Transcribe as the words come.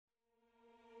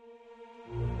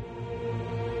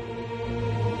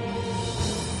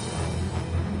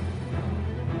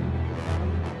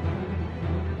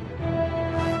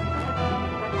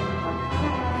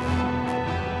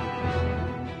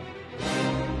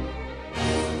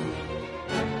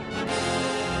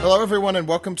Hello, everyone, and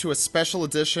welcome to a special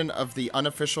edition of the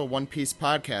unofficial One Piece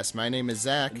podcast. My name is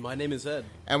Zach. My name is Ed.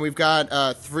 And we've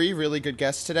got three really good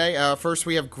guests today. First,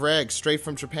 we have Greg, straight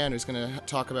from Japan, who's going to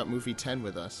talk about movie 10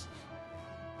 with us.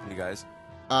 Hey, guys.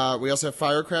 We also have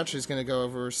Firecrouch, who's going to go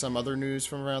over some other news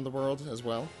from around the world as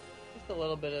well. Just a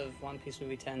little bit of One Piece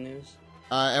movie 10 news.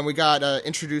 And we got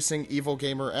introducing Evil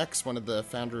Gamer X, one of the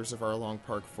founders of our Long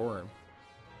Park forums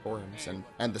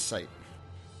and the site.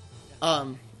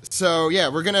 So yeah,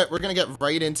 we're gonna get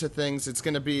right into things. It's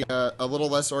gonna be a little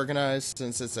less organized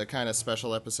since it's a kind of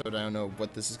special episode. I don't know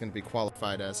what this is gonna be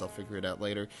qualified as. I'll figure it out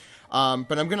later.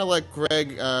 But I'm gonna let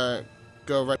Greg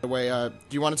go right away. Do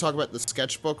you want to talk about the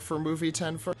sketchbook for movie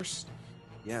 10 first?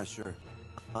 Yeah, sure.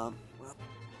 Well,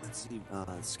 let's see.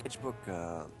 Sketchbook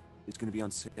is going to be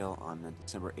on sale on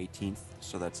December 18th,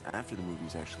 so that's after the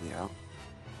movie's actually out.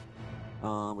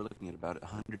 We're looking at about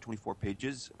 124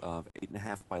 pages of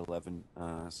 8.5 by 11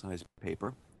 size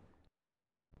paper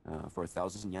for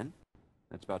 1,000 yen.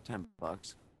 That's about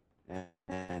 $10,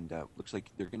 and looks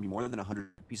like there are going to be more than 100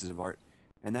 pieces of art,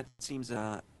 and that seems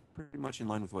pretty much in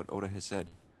line with what Oda has said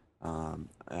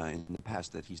in the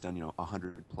past, that he's done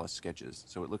 100 plus sketches.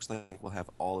 So it looks like we'll have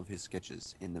all of his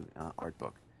sketches in the art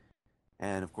book.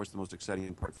 And of course, the most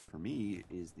exciting part for me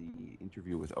is the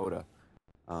interview with Oda.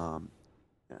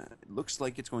 It looks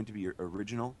like it's going to be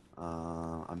original.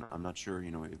 I'm not sure,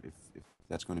 if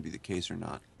that's going to be the case or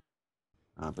not.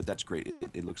 But that's great.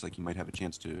 It looks like he might have a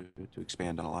chance to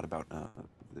expand on a lot about the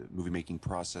movie making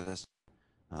process,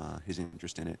 his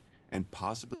interest in it, and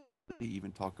possibly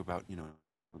even talk about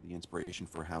the inspiration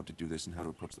for how to do this and how to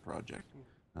approach the project.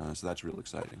 So that's real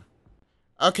exciting.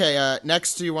 Okay,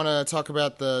 next, do you want to talk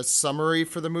about the summary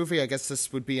for the movie? I guess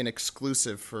this would be an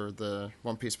exclusive for the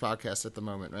One Piece podcast at the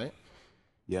moment, right?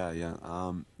 Yeah.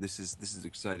 This is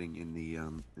exciting. In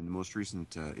the most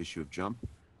recent issue of Jump,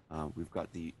 we've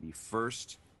got the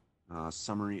first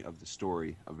summary of the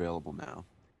story available now,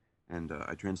 and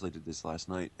I translated this last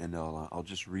night, and I'll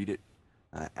just read it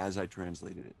as I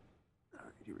translated it. All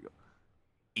right, here we go.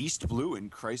 East Blue in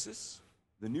crisis.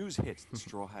 The news hits the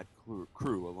Straw Hat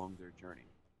crew along their journey.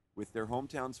 With their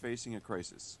hometowns facing a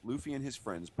crisis, Luffy and his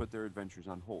friends put their adventures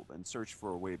on hold and search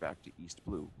for a way back to East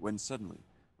Blue, when suddenly,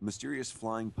 a mysterious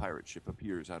flying pirate ship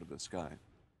appears out of the sky.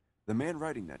 The man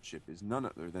riding that ship is none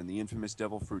other than the infamous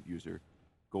devil fruit user,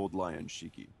 Gold Lion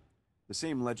Shiki, the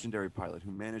same legendary pilot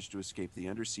who managed to escape the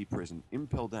undersea prison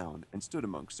Impel Down and stood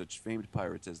amongst such famed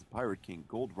pirates as the Pirate King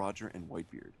Gold Roger and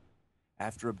Whitebeard.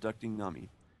 After abducting Nami,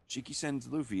 Shiki sends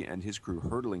Luffy and his crew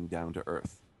hurtling down to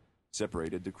Earth.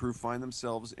 Separated, the crew find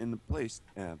themselves placed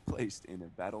in a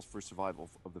battle for survival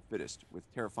of the fittest with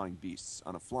terrifying beasts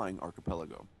on a flying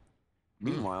archipelago.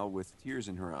 Meanwhile, with tears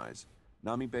in her eyes,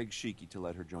 Nami begs Shiki to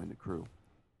let her join the crew.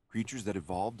 Creatures that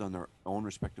evolved on their own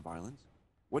respective islands?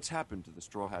 What's happened to the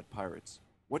Straw Hat Pirates?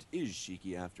 What is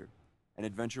Shiki after? An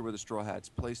adventure where the Straw Hats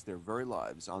place their very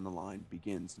lives on the line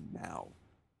begins now.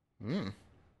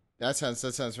 That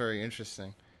sounds very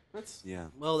interesting.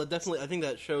 Well, that definitely. I think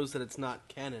that shows that it's not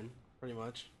canon, pretty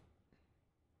much.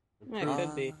 It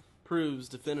could be. Proves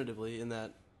definitively in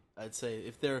that, I'd say,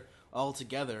 if they're all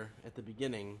together at the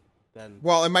beginning, then...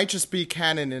 Well, it might just be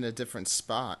canon in a different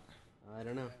spot. I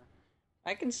don't know.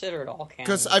 I consider it all canon.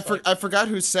 Because I forgot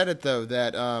who said it, though,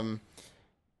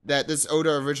 that this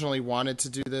Oda originally wanted to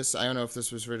do this. I don't know if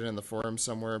this was written in the forum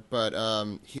somewhere, but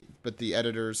the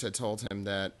editors had told him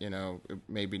that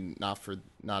maybe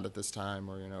not at this time,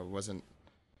 or it wasn't.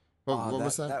 What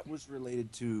was that? That was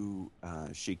related to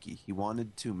Shiki. He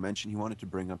wanted to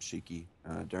bring up Shiki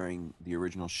during the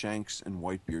original Shanks and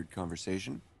Whitebeard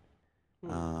conversation.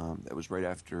 That was right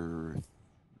after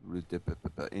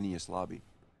Enies Lobby.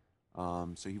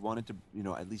 So he wanted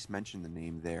to at least mention the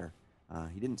name there.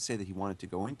 He didn't say that he wanted to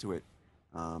go into it,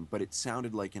 but it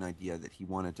sounded like an idea that he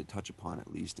wanted to touch upon,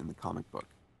 at least in the comic book.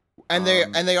 And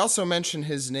they also mention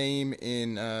his name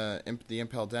in the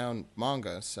Impel Down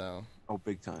manga. So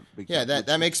big time.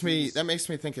 That makes me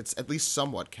think it's at least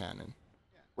somewhat canon.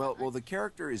 Well, the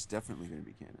character is definitely going to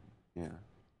be canon. Yeah.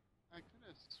 I could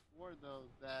have swore though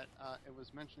that it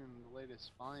was mentioned in the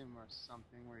latest volume or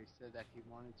something where he said that he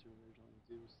wanted to originally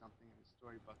do something in the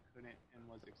story but couldn't, and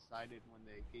was excited when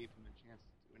they gave him a chance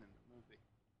to do it in the movie.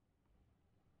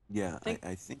 Yeah,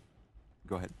 I think.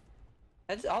 Go ahead.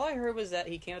 All I heard was that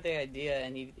he came with the idea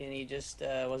and he just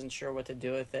wasn't sure what to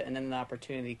do with it, and then the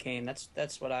opportunity came.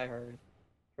 That's what I heard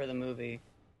for the movie.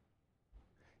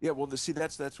 Yeah, well, that's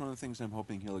one of the things I'm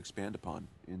hoping he'll expand upon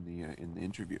in the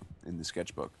interview, in the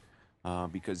sketchbook,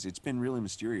 because it's been really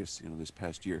mysterious, this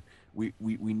past year. We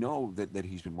know that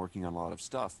he's been working on a lot of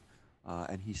stuff,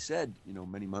 And he said,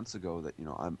 many months ago that,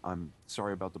 I'm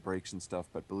sorry about the breaks and stuff,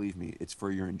 but believe me, it's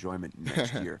for your enjoyment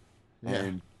next year. Yeah.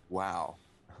 And wow.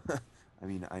 I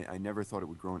mean, I never thought it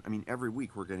would grow. I mean, every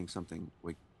week we're getting something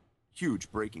like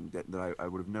huge breaking that I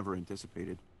would have never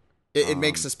anticipated. It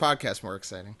makes this podcast more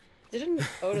exciting. Didn't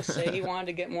Oda say he wanted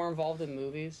to get more involved in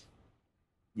movies?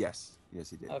 Yes,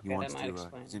 he did. Okay, he that wants might to.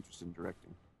 explain He's it. interested in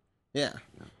directing. Yeah.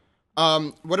 Yeah.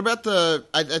 What about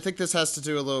I think this has to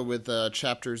do a little with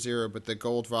Chapter 0, but the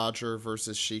Gold Roger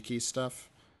versus Shiki stuff.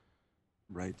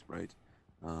 Right.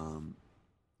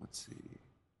 Let's see.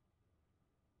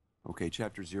 Okay,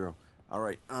 Chapter 0. All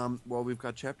right. Well, we've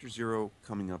got Chapter 0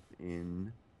 coming up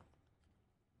in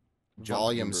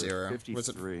Volume number 0.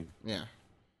 53. Yeah.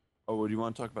 Oh, do you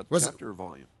want to talk about the chapter or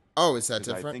volume? Oh, is that 'Cause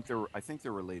different? I think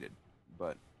they're related,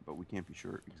 but we can't be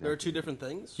sure exactly. There are two different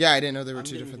things. Yeah, I didn't know there were I'm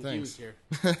two getting different things.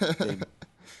 confused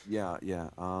here. Yeah.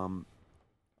 All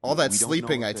that we don't know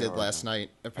sleeping if I they did are last now.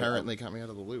 night apparently got me out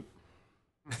of the loop.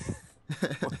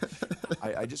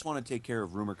 I just want to take care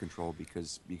of rumor control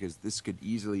because this could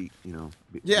easily, Yeah,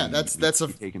 be that's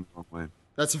taken the wrong way.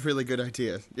 That's a really good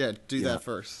idea. Yeah, do Yeah. that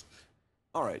first.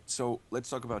 All right, so let's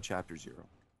talk about Chapter 0.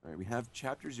 All right, we have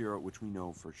Chapter 0, which we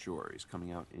know for sure is coming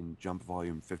out in Jump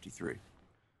Volume 53.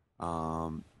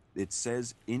 It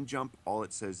says, in Jump, all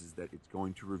it says is that it's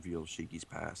going to reveal Shiki's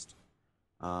past,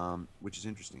 which is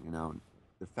interesting. And now,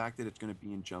 the fact that it's going to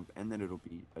be in Jump and that it'll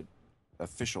be an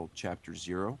official Chapter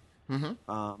 0,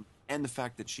 and the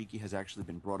fact that Shiki has actually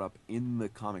been brought up in the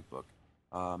comic book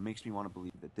makes me want to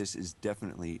believe that this is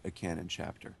definitely a canon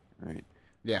chapter, right?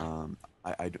 Yeah.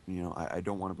 I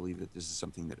don't want to believe that this is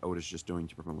something that Oda's just doing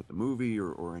to promote the movie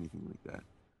or anything like that.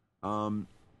 Well,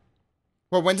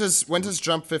 when does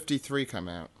Jump 53 come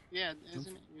out? Yeah,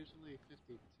 isn't it usually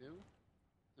 52?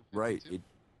 Right. It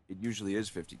usually is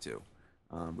 52,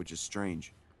 which is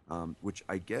strange. Which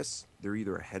I guess they're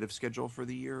either ahead of schedule for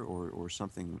the year or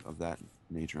something of that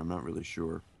nature. I'm not really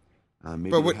sure.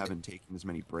 Maybe they haven't taken as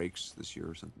many breaks this year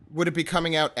or something. Would it be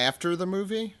coming out after the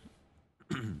movie?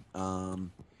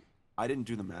 I didn't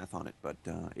do the math on it, but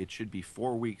it should be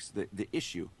 4 weeks. The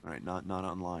issue, right? Not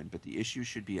online, but the issue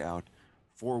should be out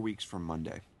 4 weeks from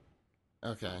Monday.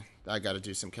 Okay, I got to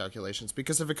do some calculations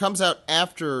because if it comes out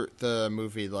after the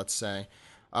movie, let's say,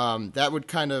 that would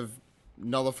kind of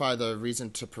nullify the reason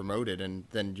to promote it, and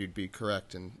then you'd be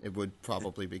correct, and it would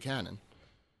probably be canon.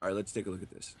 All right, let's take a look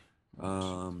at this.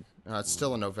 It's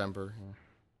still in November.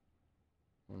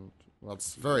 Yeah. Well,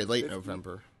 it's very late 50,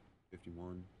 November.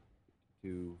 51,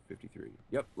 52, 53.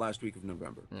 Yep, last week of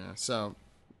November. Yeah, so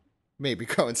maybe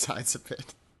coincides a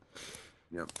bit.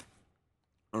 Yep.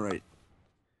 All right.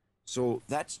 So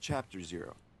that's Chapter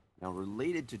 0. Now,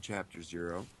 related to Chapter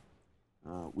 0,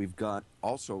 we've got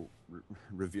also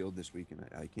revealed this week, and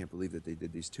I can't believe that they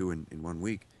did these two in 1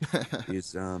 week,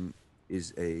 is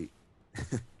a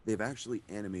they've actually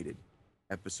animated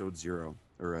Episode 0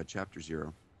 or Chapter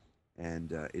 0,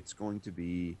 and it's going to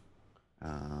be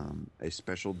a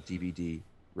special DVD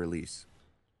release.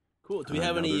 Cool. Do we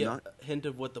have any hint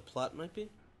of what the plot might be?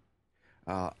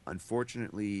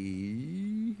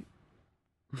 Unfortunately,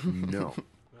 no.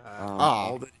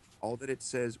 All that it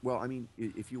says. Well, I mean,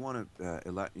 if you want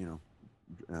to,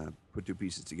 put two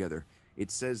pieces together,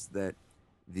 it says that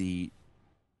the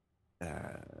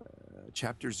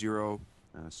Chapter 0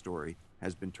 story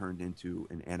has been turned into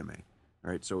an anime.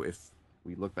 All right, so if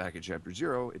we look back at Chapter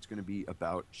 0, it's going to be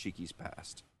about Shiki's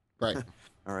past. Right.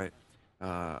 All right.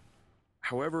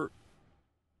 However,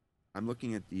 I'm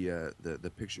looking at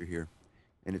the picture here,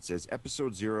 and it says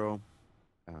Episode 0,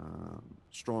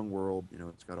 Strong World.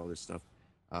 It's got all this stuff,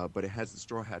 but it has the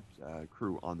Straw Hat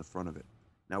crew on the front of it.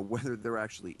 Now, whether they're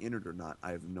actually in it or not,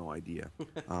 I have no idea.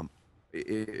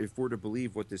 If we're to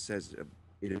believe what this says,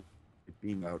 it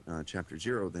being about Chapter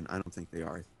 0, then I don't think they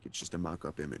are. I think it's just a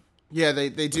mock-up image. Yeah,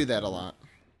 they do that a lot.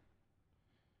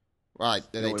 Well,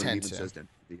 they It tend even to. says that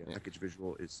the package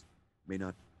visual may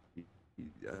not be.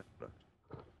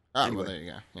 Well, there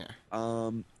you go. Yeah.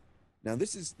 Now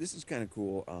this is kind of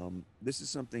cool. This is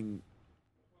something.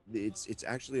 It's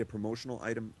actually a promotional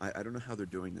item. I don't know how they're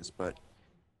doing this, but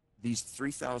these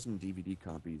 3,000 DVD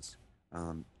copies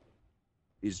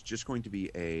is just going to be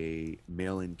a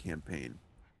mail-in campaign,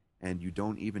 and you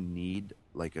don't even need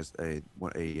like a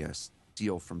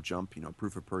seal from Jump,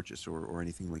 proof of purchase or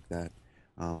anything like that.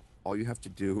 All you have to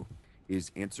do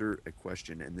is answer a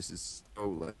question, and this is so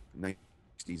like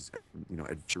 90s,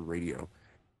 adventure radio.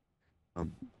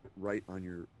 Right on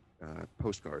your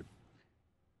postcard.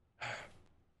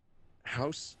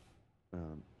 House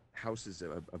is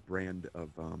a brand of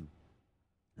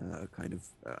kind of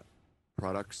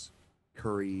products,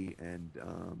 curry and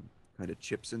kind of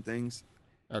chips and things.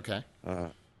 Okay.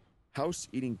 House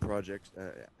eating projects.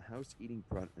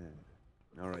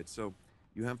 All right, so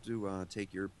you have to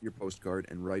take your postcard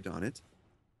and write on it.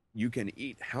 You can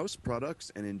eat house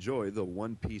products and enjoy the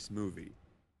One Piece movie.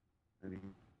 I mean,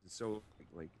 so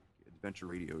like adventure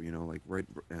radio, like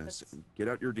get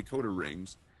out your decoder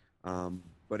rings.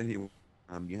 But anyway,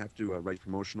 you have to write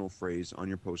promotional phrase on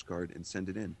your postcard and send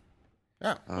it in.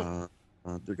 Yeah.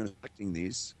 They're going to be collecting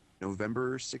these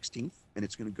November 16th, and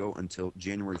it's going to go until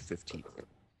January 15th.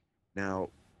 Now,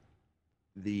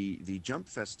 the Jump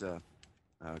Festa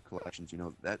collections,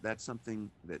 that's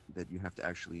something that you have to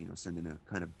actually, send in a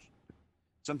kind of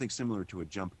something similar to a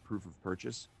Jump proof of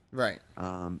purchase. Right.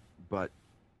 But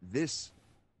this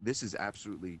is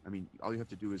absolutely, I mean, all you have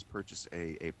to do is purchase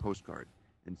a postcard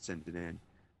and send it in.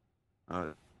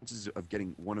 Chances of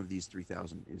getting one of these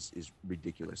 3,000 is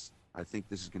ridiculous. I think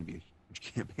this is going to be a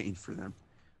huge campaign for them,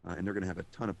 and they're going to have a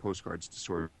ton of postcards to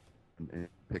sort and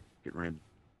pick at random.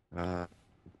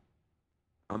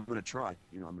 I'm going to try.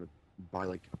 I'm going to buy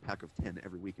like a pack of 10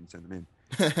 every week and send them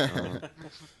in.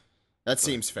 That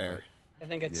seems fair. I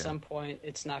think at some point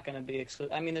it's not going to be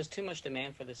exclusive. I mean, there's too much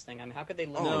demand for this thing. I mean, how could they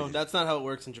limit No, it? that's not how it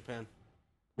works in Japan.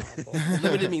 Awful.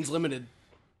 Limited means limited.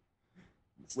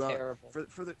 It's terrible.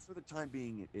 For the time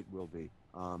being, it will be.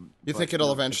 You think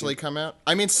it'll eventually come out?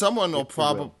 I mean, someone will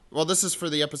probably. will. Well, this is for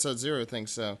the episode 0 thing,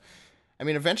 so I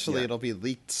mean, eventually Yeah. it'll be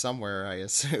leaked somewhere, I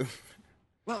assume.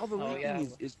 Well, the Oh, leaking yeah.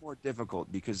 is more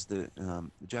difficult because the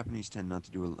Japanese tend not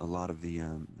to do a lot of the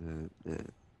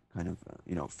kind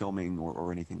of filming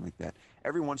or anything like that.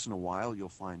 Every once in a while, you'll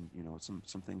find some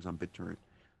things on BitTorrent.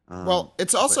 Well,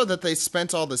 it's also that they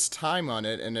spent all this time on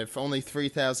it, and if only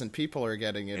 3,000 people are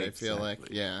getting it, I feel like,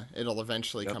 Exactly. it'll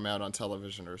eventually Yep. come out on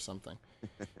television or something.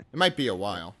 It might be a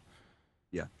while.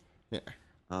 Yeah. Yeah.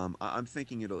 I'm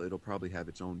thinking it'll probably have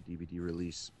its own DVD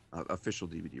release, official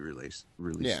DVD release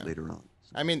Yeah. later on.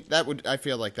 I mean, I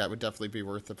feel like that would definitely be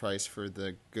worth the price for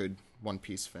the good One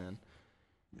Piece fan,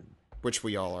 which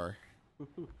we all are.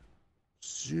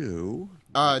 So,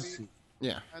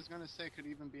 Yeah. I was gonna say, could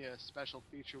even be a special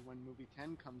feature when movie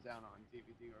 10 comes out on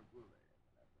DVD or Blu-ray.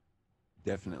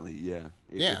 definitely, yeah.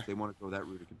 Yeah. If they want to go that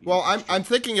route, it could be. Well, extra. I'm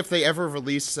thinking if they ever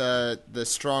release the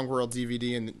Strong World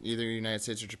DVD in either the United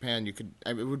States or Japan,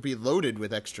 it would be loaded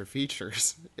with extra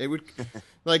features. It would,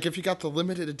 like if you got the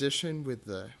limited edition with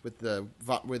the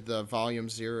Volume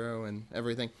 0 and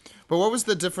everything. But what was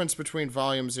the difference between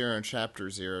Volume 0 and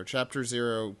Chapter 0? Chapter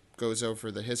 0 goes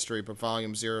over the history, but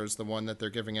Volume 0 is the one that they're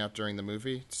giving out during the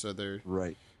movie. So they're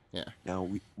Right. yeah. Now,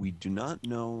 we do not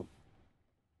know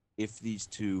if these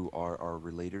two are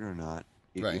related or not.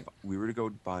 Right. If we were to go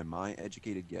by my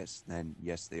educated guess, then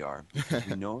yes, they are. Because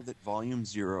we know that Volume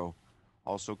 0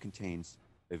 also contains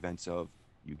events of,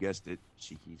 you guessed it,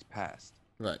 Shiki's past.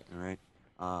 Right. All right.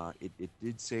 It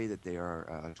did say that they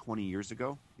are 20 years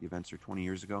ago. The events are 20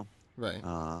 years ago. Right.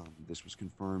 This was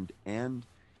confirmed, and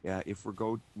if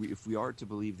we are to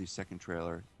believe the second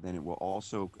trailer, then it will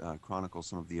also chronicle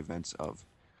some of the events of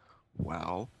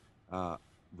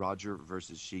Roger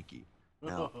versus Shiki.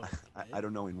 Now, I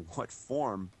don't know in what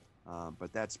form,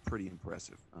 but that's pretty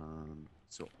impressive.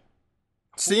 So,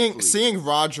 hopefully- Seeing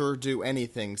Roger do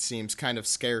anything seems kind of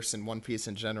scarce in One Piece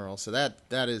in general, so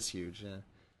that is huge. Yeah.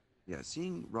 yeah,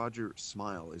 seeing Roger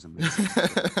smile is amazing.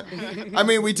 I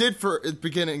mean, we did for the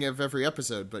beginning of every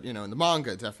episode, but in the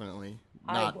manga, definitely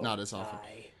not as often.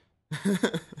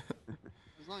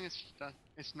 As long as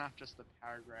it's not just the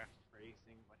paragraph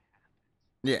phrasing what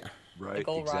happened. Yeah. Right, Like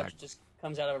old Roger exactly. just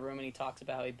comes out of a room and he talks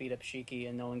about how he beat up Shiki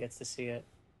and no one gets to see it.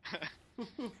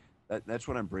 That's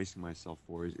what I'm bracing myself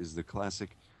for is the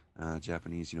classic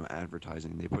Japanese,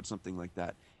 advertising. They put something like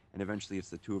that, and eventually it's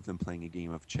the two of them playing a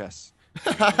game of chess.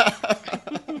 Wait,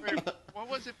 what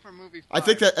was it for movie 5?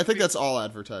 I think that's all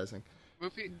advertising.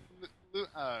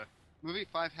 Movie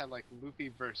 5 had like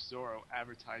Luffy versus Zoro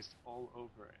advertised all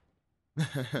over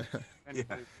it. Anybody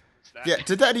noticed that? Yeah,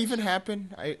 did that even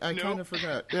happen? I Nope. kind of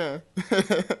forgot. Yeah.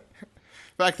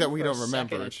 Fact that we For a don't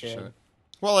remember second it. it did. Sure.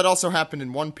 Well, it also happened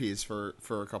in One Piece for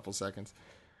a couple seconds.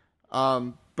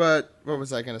 But what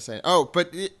was I going to say? Oh,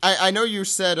 but I know you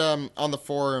said on the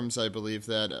forums, I believe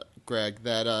that Greg,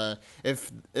 that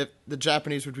if the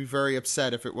Japanese would be very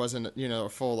upset if it wasn't a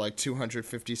full like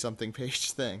 250 something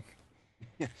page thing.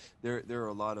 Yeah, there are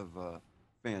a lot of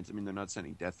fans. I mean, they're not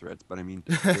sending death threats, but I mean,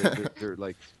 they're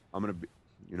like, I'm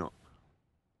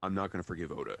not gonna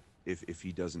forgive Oda if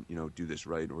he doesn't, do this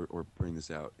right or bring this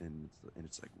out. And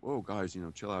it's like, whoa, guys,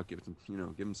 chill out, give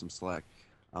him some slack.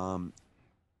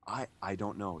 I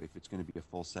don't know if it's gonna be a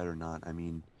full set or not. I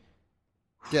mean,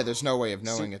 Yeah, there's no way of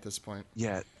knowing at this point.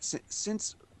 yeah,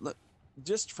 since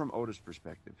just from Oda's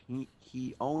perspective,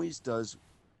 he always does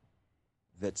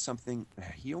that something.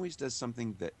 He always does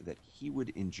something that he would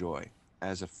enjoy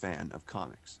as a fan of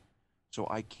comics. So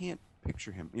I can't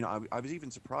picture him. You know, I was even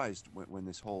surprised when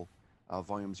this whole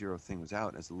Volume Zero thing was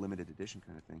out as a limited edition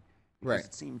kind of thing, because Right.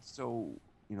 it seemed so,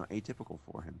 you know, atypical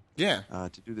for him. Yeah.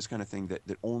 To do this kind of thing that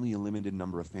only a limited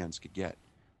number of fans could get,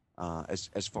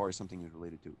 as far as something is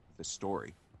related to the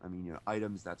story. I mean, you know,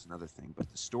 items, that's another thing, but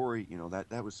the story, you know,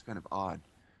 that was kind of odd.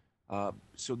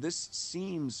 So this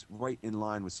seems right in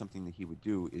line with something that he would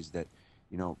do. Is that,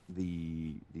 you know,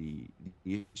 the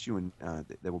issue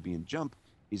that will be in Jump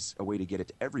is a way to get it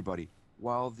to everybody,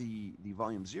 while the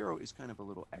Volume Zero is kind of a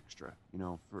little extra, you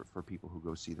know, for people who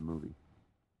go see the movie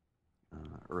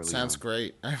early. Sounds on.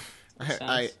 great.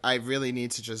 I really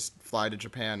need to just fly to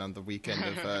Japan on the weekend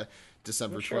of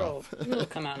December I'm sure 12th. it'll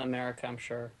come out in America, I'm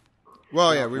sure.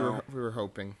 Well, yeah, we No. were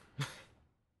hoping.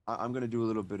 I'm going to do a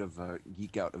little bit of a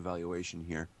geek out evaluation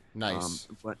here. Nice.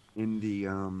 But in the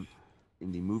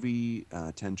movie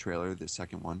 10 trailer, the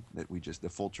second one the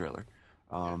full trailer,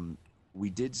 we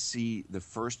did see the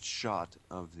first shot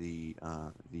of the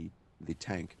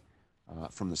tank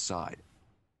from the side,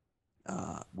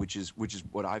 which is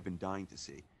what I've been dying to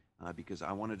see, because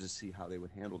I wanted to see how they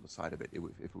would handle the side of it, if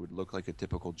it would look like a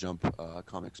typical Jump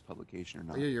comics publication or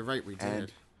not. Yeah, you're right. We did.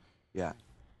 And, yeah.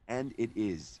 And it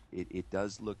is. It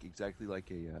does look exactly like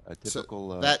a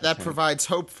typical. That tank. provides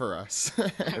hope for us.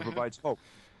 It provides hope.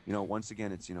 You know, once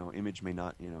again, it's, you know, image may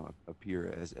not, you know,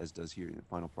 appear as does here in the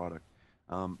final product,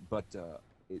 but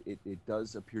it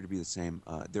does appear to be the same.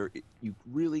 You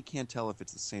really can't tell if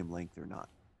it's the same length or not.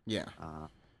 Yeah.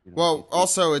 You know, Well,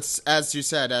 also, it's, as you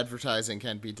said, advertising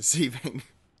can be deceiving.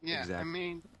 Yeah, Exactly. I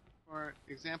mean, for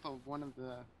example, one of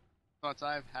the thoughts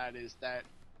I've had is that,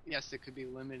 yes, it could be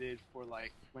limited for,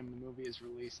 like, when the movie is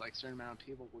released, like, a certain amount of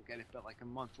people will get it, but, like, a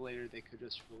month later they could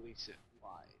just release it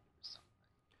live or something.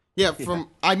 Yeah,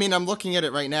 I mean, I'm looking at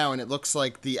it right now, and it looks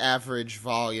like the average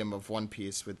volume of One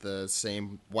Piece with the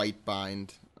same white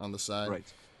bind on the side.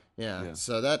 Right. Yeah. Yeah.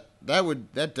 So that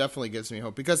definitely gives me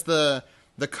hope, because the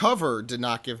cover did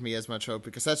not give me as much hope,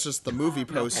 because that's just the movie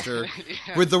poster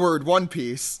Yeah. with the word One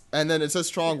Piece, and then it says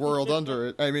Strong World under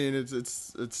it. I mean,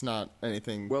 it's not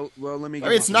anything. Well, let me. I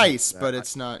mean, it's nice, but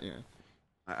it's not. Yeah.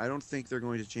 I don't think they're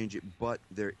going to change it, but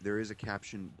there is a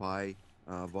caption by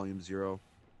Volume Zero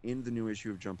in the new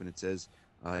issue of Jump, and it says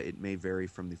it may vary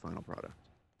from the final product.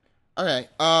 Okay.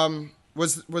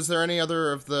 Was there any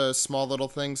other of the small little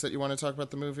things that you want to talk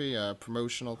about the movie?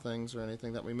 Promotional things or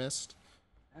anything that we missed?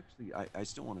 Actually, I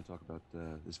still want to talk about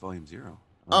this Volume Zero.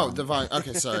 The volume.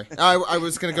 Okay, sorry. I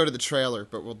was going to go to the trailer,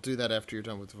 but we'll do that after you're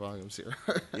done with the Volume Zero.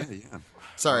 Yeah.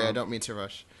 Sorry, I don't mean to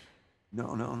rush.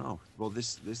 No. Well,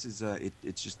 this is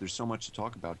it's just there's so much to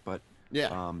talk about, but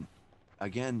Yeah.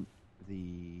 again,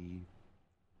 the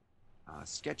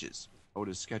sketches,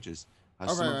 Oda's sketches, Oh,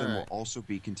 some right, of them right, will right. also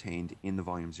be contained in the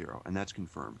Volume Zero, and that's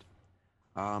confirmed.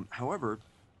 However,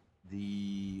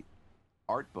 the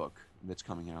art book that's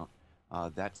coming out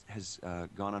that has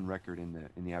gone on record in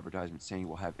the advertisement saying it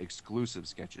will have exclusive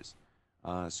sketches.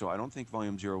 So I don't think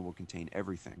Volume Zero will contain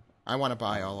everything. I want to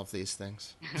buy all of these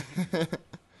things.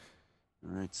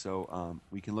 All right, so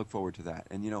we can look forward to that.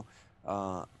 And, you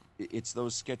know, it's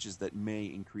those sketches that may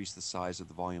increase the size of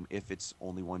the volume if it's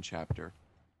only one chapter.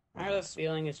 I have a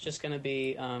feeling it's just going to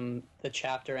be the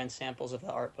chapter and samples of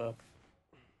the art book.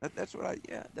 That's what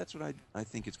I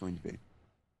think it's going to be.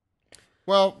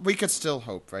 Well, we could still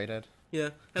hope, right, Ed?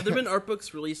 Yeah. Have there been art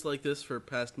books released like this for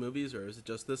past movies, or is it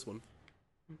just this one?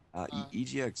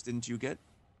 EGX, didn't you get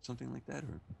something like that?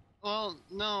 Or? Well,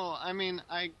 no, I mean,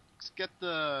 I get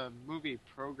the movie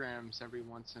programs every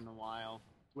once in a while,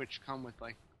 which come with,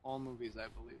 like, all movies, I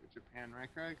believe, in Japan, right,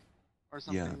 Craig? Or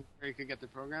something Yeah. where you could get the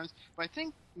programs. But I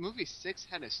think movie 6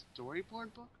 had a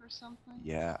storyboard book or something?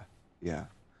 Yeah.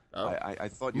 Oh. I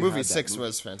thought you Movie had that 6 movie.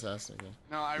 was fantastic. Yeah.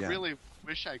 No, I Yeah. really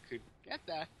wish I could get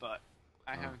that, but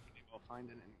I haven't been able to find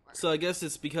it anywhere. So I guess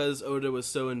it's because Oda was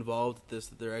so involved with this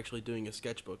that they're actually doing a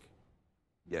sketchbook.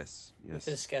 Yes. With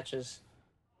his sketches.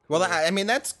 Well, I mean,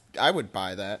 I would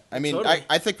buy that. I mean, Totally.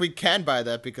 I think we can buy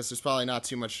that because there's probably not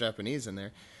too much Japanese in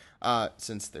there,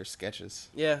 since they're sketches.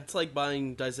 Yeah, it's like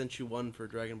buying Daisenshu 1 for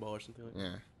Dragon Ball or something like that.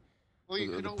 Yeah. Well, you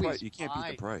could The always price, you can't beat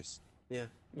buy- the price. Yeah.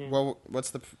 Yeah. Well, what's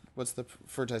the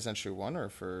for Daisenshu 1 or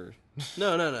for?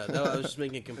 No. I was just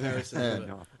making a comparison. Yeah. of it.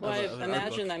 No. Well, Of an art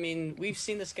imagine. book. I mean, we've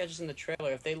seen the sketches in the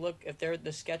trailer. If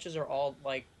the sketches are all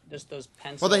like just those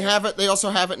pencils. Well, they have it. They also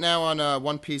have it now on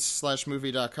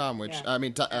OnePiece/movie.com, which Yeah. I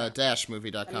mean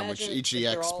 -movie.com, which Imagine if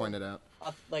they're EGX all- pointed out.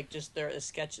 like just they're a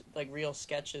sketch, like real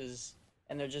sketches,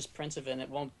 and they're just prints of it, and it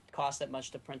won't cost that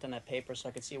much to print on that paper, so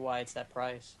I could see why it's that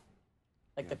price.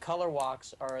 Like the color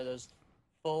walks are those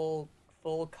full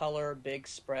color big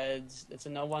spreads. It's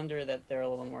no wonder that they're a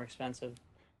little more expensive.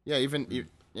 Yeah,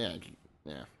 yeah.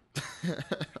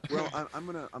 Well, I'm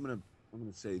gonna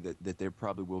say that there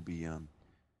probably will be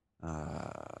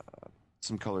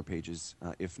some color pages,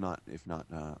 if not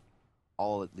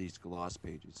all at least gloss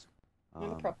pages,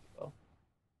 Probably will.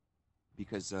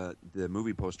 because the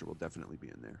movie poster will definitely be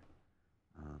in there,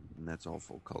 and that's all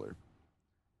full color.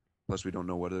 Plus, we don't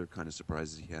know what other kind of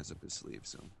surprises he has up his sleeve.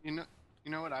 So You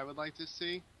know what I would like to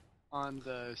see on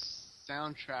the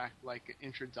soundtrack, like an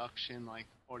introduction, like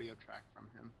audio track from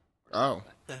him. Oh,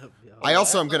 That would be awesome. I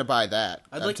also am gonna buy that.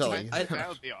 I'd I'm like to- telling you. That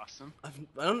would be awesome. I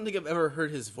don't think I've ever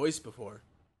heard his voice before.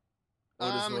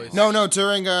 Oda's voice. No,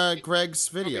 during Greg's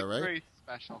video, It'll be right? very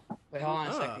special. Wait, hold on a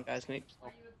Ah. second, guys. Can we...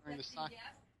 During the song.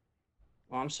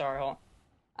 Oh, I'm sorry. Hold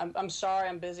on. I'm sorry.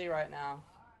 I'm busy right now.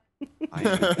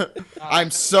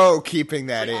 I'm so keeping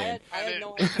that I in. had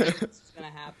no idea this was gonna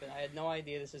happen. I had no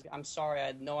idea this is. I'm sorry. I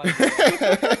had no idea.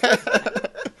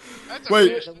 That's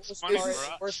Wait. a The it's worst funny part- for us.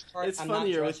 worst part, It's I'm not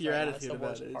funnier dressed with your right now. That's attitude the about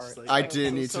worst it. part. It's like, I oh, did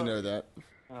I'm need to sorry. know that.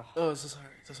 Ugh. Oh, so sorry.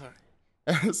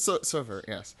 so very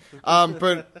yes.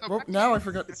 But now I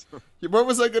forgot. What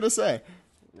was I gonna say?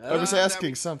 I was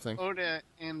asking something. Oda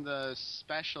in the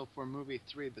special for movie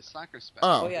 3, the soccer special.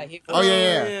 Oh. Oh yeah. He, Oh,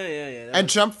 yeah. yeah. That And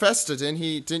was- Jump Festa,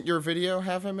 didn't your video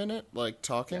have him in it, like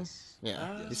talking? Yes. Yeah.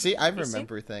 Ah. You see, I He seem-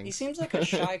 remember things. He seems like a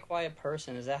shy, quiet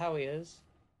person. Is that how he is?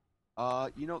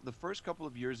 The first couple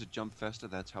of years at Jump Festa,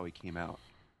 that's how he came out,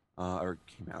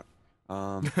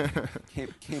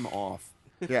 came off.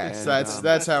 Yes, And,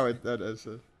 that's how it that is.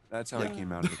 That's how he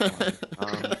came out of the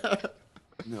closet.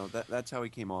 No, that's how he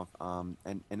came off.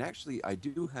 And actually, I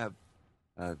do have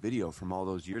a video from all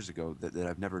those years ago that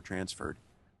I've never transferred,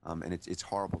 and it's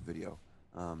horrible video.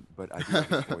 But I do have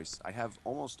his voice. I have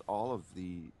almost all of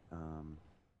the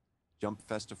Jump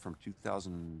Festa from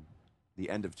 2000, the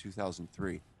end of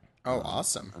 2003. Oh,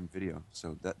 awesome. On video.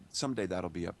 So that someday that'll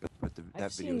be up, but that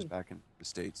video is seen- back in the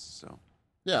States. So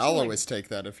Yeah, I'll like- always take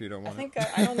that if you don't I want think it.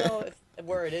 I don't know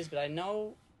where it is, but I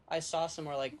know I saw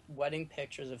somewhere like wedding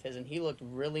pictures of his, and he looked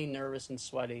really nervous and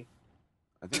sweaty.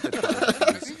 I think that's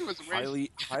I think it was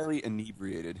highly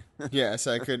inebriated. Yes,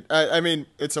 I could. I mean,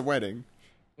 it's a wedding.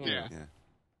 Yeah. Yeah.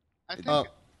 I think Oh.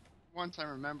 once I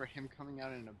remember him coming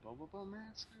out in a Bobobo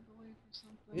mask, I believe, or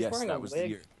something. He's Yes, wearing that a was wig. the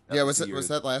year. Yeah, was the it year was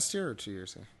that last year or 2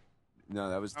 years ago? No,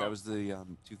 that was Oh. the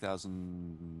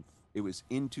 2000. It was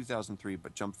in 2003,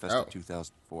 but Jump Festa Oh.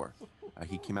 2004.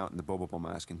 He came out in the Bobobo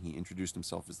mask and he introduced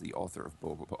himself as the author of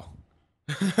Bobobo.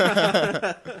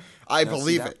 I Now, see,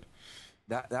 believe that- it.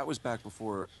 That was back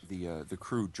before the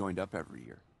crew joined up every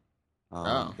year.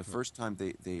 Oh. The first time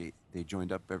they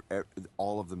joined up,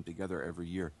 all of them together every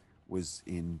year, was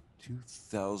in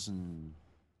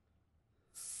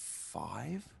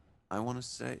 2005. I want to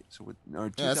say so.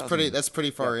 Yeah, that's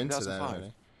pretty far into that 2005.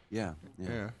 already. Yeah.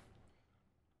 Yeah.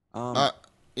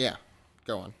 Yeah.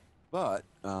 Go on. But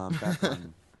back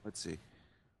on, let's see.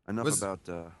 Enough Was- about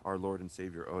our Lord and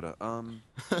Savior Oda.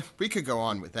 We could go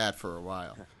on with that for a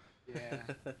while. Yeah.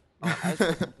 As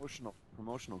for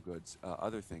promotional goods,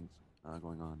 other things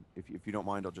going on. If you don't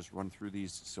mind, I'll just run through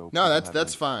these. So No, people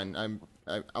that's have fine.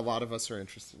 A lot of us are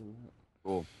interested in that.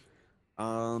 Cool.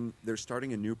 They're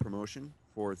starting a new promotion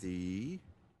for the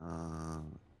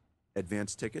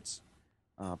advanced tickets.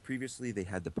 Previously, they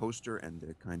had the poster and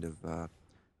the kind of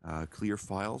clear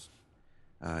files,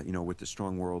 with the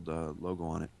Strong World logo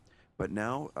on it. But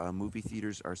now, movie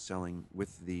theaters are selling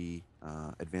with the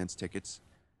advanced tickets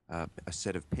a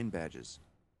set of pin badges,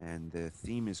 and the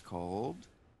theme is called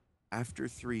 "After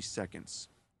 3 Seconds."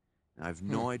 Now, I have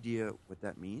no idea what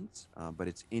that means, but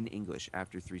it's in English.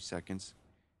 After 3 seconds.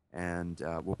 And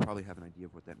we'll probably have an idea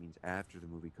of what that means after the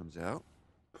movie comes out.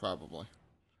 Probably.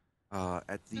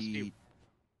 At the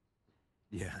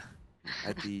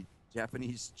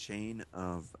Japanese chain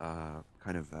of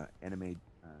anime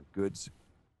goods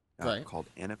Right. called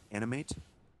Animate,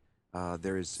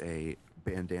 there is a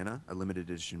bandana, a limited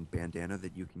edition bandana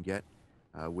that you can get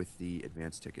with the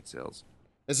advanced ticket sales.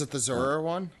 Is it the Zora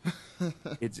one?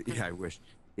 I wish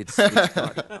it's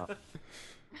got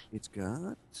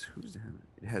who's that?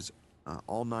 It has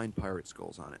all 9 pirate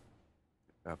skulls on it.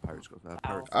 Pirate skulls.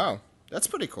 Pirate Oh, that's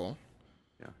pretty cool.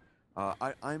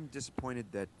 I'm disappointed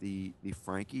that the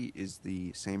Frankie is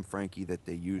the same Frankie that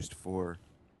they used for.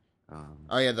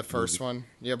 Oh yeah, the first movie. one.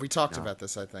 Yeah, we talked No. about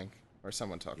this, I think, or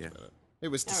someone talked Yeah. about it. It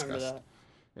was I remember discussed.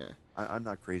 that. Yeah. I'm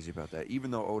not crazy about that.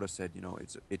 Even though Oda said,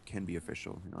 it can be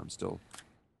official. I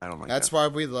don't like That's that. why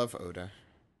we love Oda.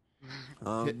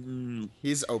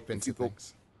 He's open if to you go-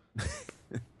 things.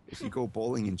 If you go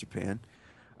bowling in Japan,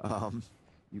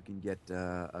 you can get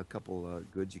a couple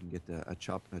goods. You can get a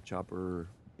chopper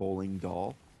bowling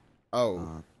doll.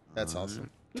 Oh, that's awesome.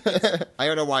 I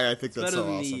don't know why I think It's that's better so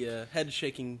than awesome. the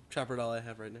head-shaking chopper doll I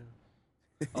have right now.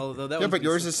 Although that Yeah, would but be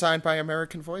yours so- is signed by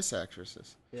American voice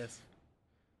actresses. Yes.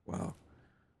 Wow.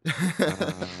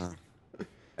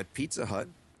 At Pizza Hut,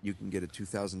 you can get a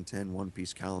 2010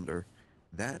 one-piece calendar.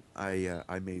 That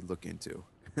I may look into.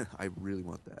 I really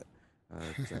want that.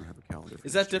 'Cause I don't have a calendar. For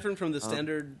Is this that year. different from the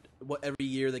standard? What every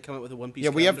year they come out with a one piece?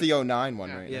 Yeah, we have calendar? the 09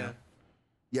 one right Yeah. now.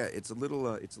 Yeah, it's a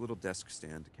little desk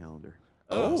stand calendar.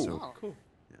 Oh, So cool.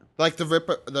 Like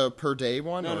the per day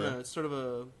one, No, or no, it's sort of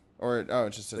a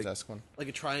it's just a Like- desk one. like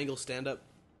a triangle stand up.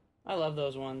 I love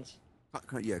those ones.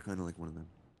 yeah, kind of like one of them.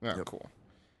 Oh, Yep. cool.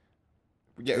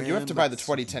 Yeah, you have And to buy the let's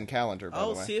 2010 calendar. By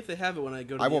I'll the way, see if they have it when I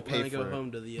go. To I the, will when pay I go for it.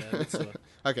 home to the Mitsuha.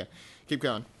 Okay, keep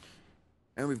going.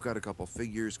 And we've got a couple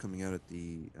figures coming out at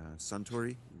the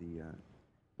Suntory,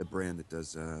 the brand that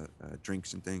does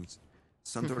drinks and things.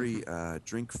 Suntory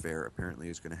Drink Fair apparently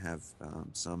is going to have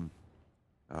some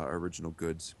original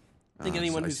goods. I think So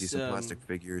anyone I who's, see some plastic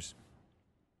figures,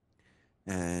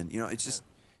 and it's just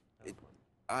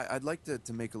I'd like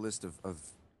to make a list of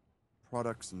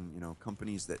products and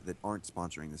companies that aren't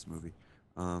sponsoring this movie,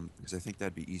 because I think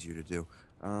that'd be easier to do.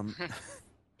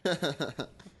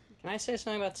 Can I say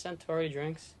something about Centauri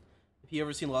drinks? If you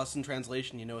ever seen Lost in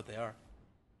Translation, you know what they are.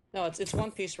 No, it's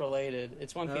One Piece related.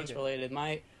 It's One Piece Okay. related.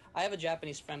 I have a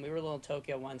Japanese friend. We were little in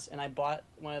Tokyo once, and I bought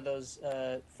one of those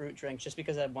fruit drinks just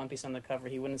because I had One Piece on the cover.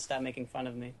 He wouldn't stop making fun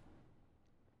of me.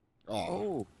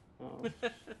 Oh, Oh.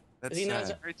 That's he knows-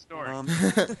 sad. Great story.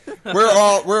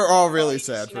 we're all really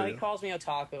sad You for know, he you. calls me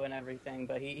otaku and everything,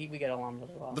 but we get along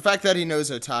really well. The fact that he knows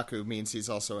otaku means he's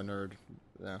also a nerd.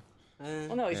 Yeah.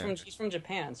 Well, no, Yeah. he's from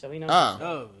Japan, so he knows.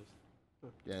 Oh. Oh,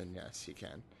 Yeah, yes, he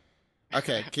can.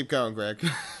 Okay, keep going, Greg.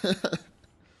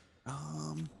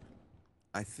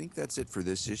 I think that's it for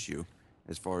this issue,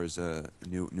 as far as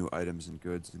new items and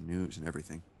goods and news and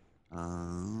everything.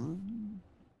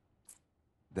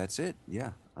 That's it.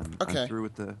 Yeah, I'm Okay. through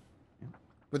with the.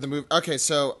 With the move. Okay,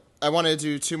 so I want to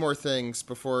do two more things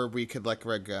before we could let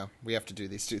Greg go. We have to do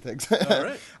these two things. All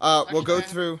right. We'll Actually, go I have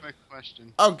a through. quick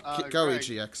question. Oh, go Greg,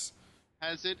 EGX.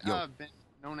 Has it Yo. been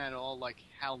known at all, like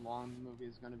how long the movie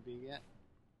is going to be yet?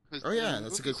 'Cause Oh, yeah, the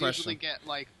that's a good movies question. Usually get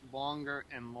like longer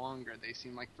and longer. They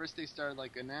seem like first they started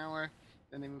like an hour,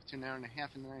 then they moved to an hour and a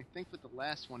half, and then I think with the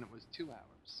last one it was 2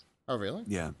 hours. Oh, really?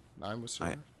 Yeah, I was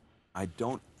sure. I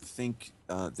don't think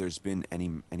there's been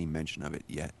any mention of it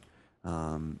yet.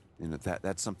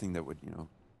 That's something that would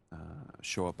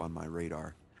show up on my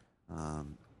radar,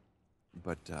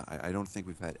 but I don't think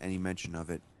we've had any mention of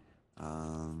it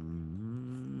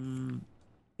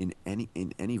in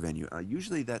any venue.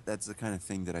 Usually that's the kind of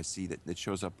thing that I see that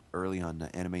shows up early on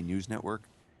the Anime News Network.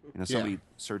 Somebody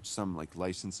searched some like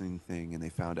licensing thing and they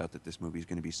found out that this movie is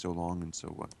going to be so long and so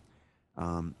what.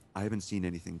 I haven't seen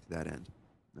anything to that end,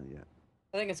 not yet.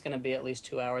 I think it's going to be at least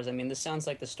 2 hours. I mean, this sounds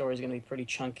like the story's going to be pretty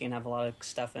chunky and have a lot of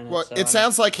stuff in it. Well, so it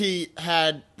sounds like he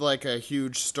had like a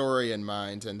huge story in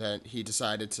mind, and that he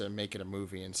decided to make it a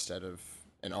movie instead of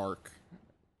an arc.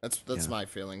 That's Yeah. my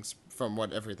feelings from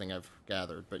everything I've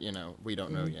gathered, but we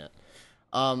don't know yet.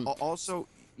 Also,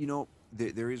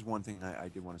 there is one thing I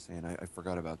did want to say, and I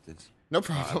forgot about this. No I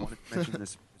problem. wanted to mention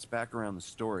this. It's back around the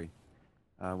story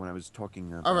when I was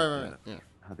talking about Oh, right. Yeah.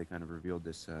 how they kind of revealed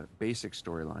this basic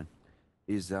storyline.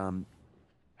 Is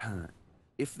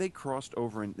if they crossed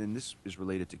over, and this is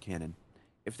related to canon,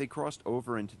 if they crossed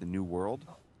over into the new world,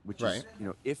 which is,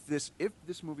 Right. if this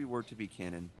movie were to be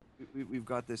canon, we've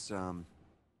got this.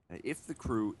 If the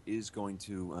crew is going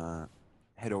to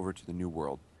head over to the new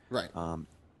world, Right.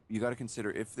 you got to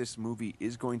consider if this movie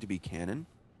is going to be canon,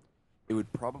 it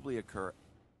would probably occur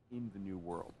in the new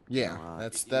world. Yeah,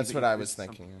 that's what I was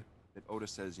thinking. That Oda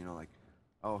says, like,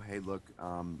 oh, hey, look,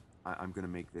 I'm going to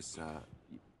make this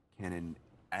canon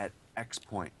at X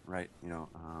point, right?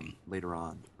 Later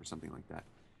on or something like that.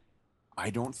 I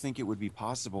don't think it would be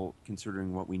possible,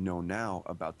 considering what we know now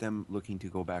about them looking to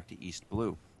go back to East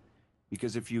Blue,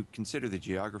 because if you consider the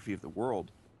geography of the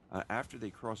world, after they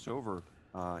cross over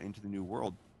into the new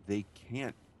world, they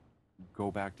can't go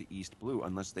back to East Blue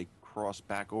unless they cross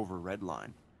back over Red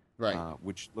Line, Right.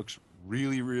 which looks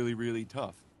really, really, really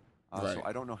tough. Right. So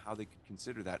I don't know how they could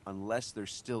consider that unless they're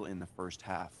still in the first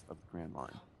half of the Grand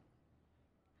Line.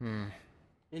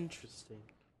 interesting.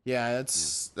 Yeah,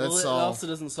 that's Well, it all. also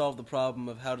doesn't solve the problem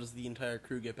of how does the entire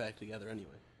crew get back together anyway.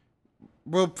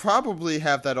 We'll probably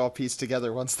have that all pieced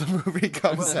together once the movie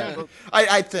comes Well, out. well,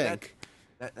 I think.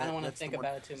 I don't want to that's the think one-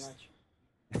 about it too much.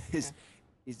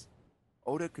 is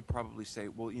Oda could probably say,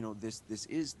 well,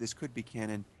 this could be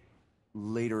canon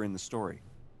later in the story.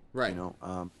 Right.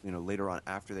 Later on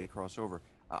after they cross over.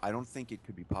 I don't think it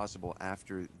could be possible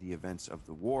after the events of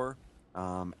the war,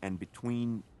 and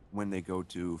between when they go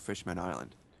to Fishman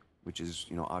Island, which is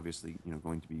obviously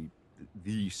going to be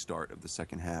the start of the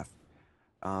second half.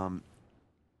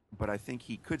 But I think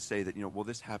he could say that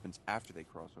this happens after they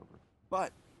cross over.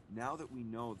 But now that we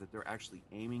know that they're actually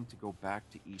aiming to go back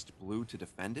to East Blue to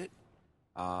defend it,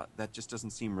 that just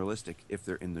doesn't seem realistic if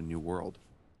they're in the New World.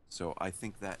 So I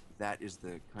think that is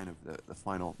the kind of the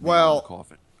final nail in the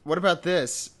coffin. What about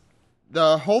this?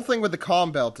 The whole thing with the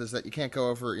calm belt is that you can't go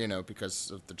over,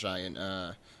 because of the giant,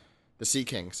 the Sea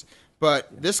Kings.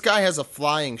 But this guy has a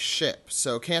flying ship,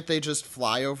 so can't they just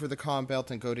fly over the calm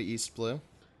belt and go to East Blue?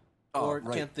 Or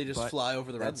Right, can't they just but fly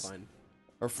over the red line?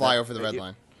 Or fly over the red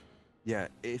line? Yeah,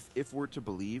 if we're to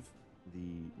believe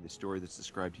the story that's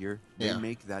described here, they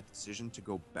make that decision to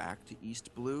go back to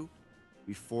East Blue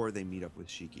before they meet up with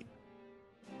Shiki.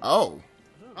 Oh.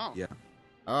 Oh. Yeah.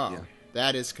 Oh. Yeah.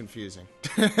 That is confusing.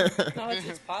 No,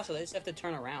 it's possible. They just have to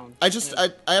turn around. I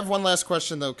have one last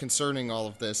question, though, concerning all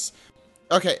of this.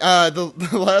 Okay, the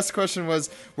last question was,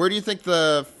 where do you think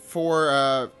the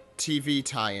 4 TV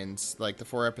tie-ins, like the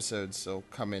 4 episodes, will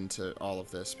come into all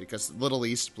of this? Because Little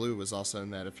East Blue was also in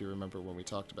that, if you remember when we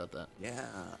talked about that. Yeah,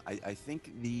 I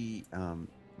think the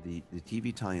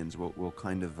TV tie-ins will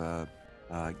kind of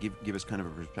give us kind of a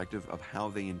perspective of how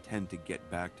they intend to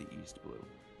get back to East Blue.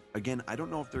 Again, I don't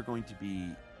know if they're going to be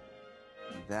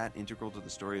that integral to the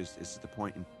story. Is the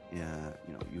point in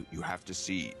you have to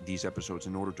see these episodes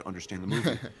in order to understand the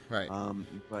movie. Right.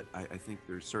 But I think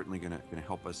they're certainly going to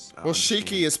help us. Well,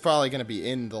 Shiki is probably going to be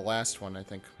in the last one. I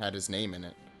think had his name in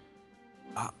it.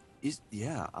 I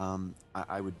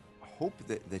would hope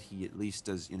that he at least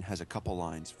has a couple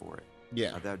lines for it.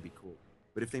 Yeah, that would be cool.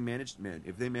 But if they manage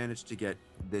to get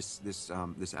this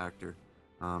actor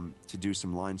to do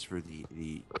some lines for a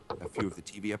few of the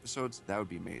TV episodes, that would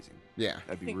be amazing. Yeah,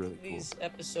 that'd be really cool. These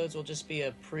episodes will just be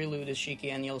a prelude to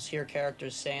Shiki, and you'll hear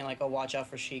characters saying like, "Oh, watch out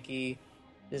for Shiki.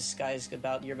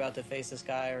 You're about to face this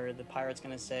guy," or the pirate's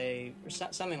going to say, or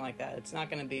something like that. It's not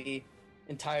going to be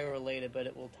entirely related, but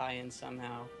it will tie in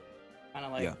somehow, kind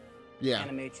of like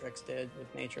Animatrix did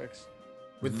with Matrix.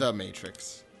 With the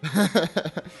Matrix.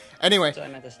 Anyway, that's what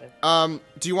I meant to say.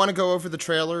 Do you want to go over the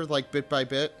trailer like bit by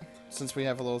bit? Since we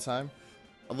have a little time?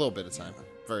 A little bit of time.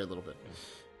 Very little bit.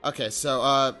 Okay,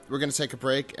 so we're going to take a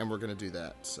break, and we're going to do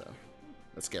that. So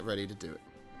let's get ready to do it.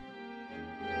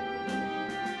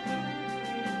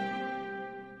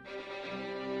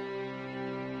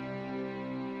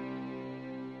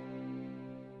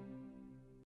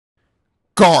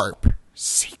 Garp.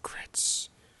 Secrets.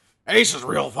 Ace's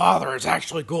real father is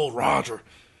actually Gold Roger.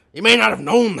 You may not have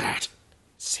known that.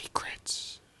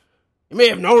 Secrets. You may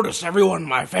have noticed everyone in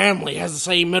my family has the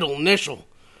same middle initial.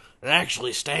 It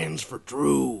actually stands for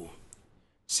Drew.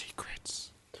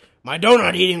 Secrets. My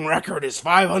donut eating record is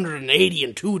 580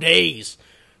 in 2 days,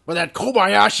 but that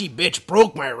Kobayashi bitch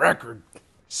broke my record.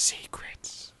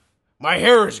 Secrets. My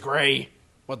hair is gray,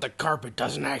 but the carpet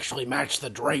doesn't actually match the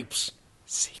drapes.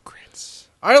 Secrets.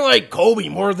 I like Kobe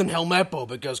more than Helmeppo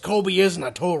because Kobe isn't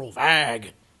a total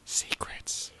fag.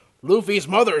 Secrets. Luffy's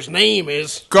mother's name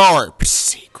is Garp.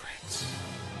 Secrets.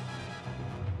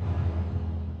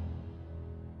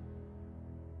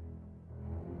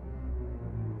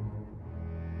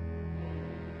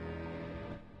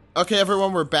 Okay,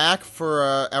 everyone, we're back for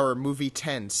our Movie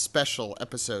 10 special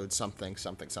episode something.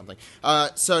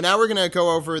 So now we're going to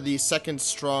go over the second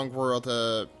Strong World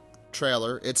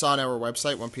trailer. It's on our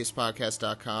website,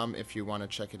 OnePiecePodcast.com, if you want to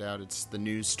check it out. It's the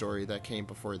news story that came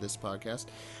before this podcast.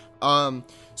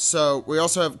 So we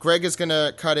also have, Greg is going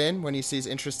to cut in when he sees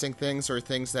interesting things or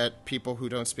things that people who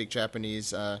don't speak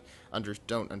Japanese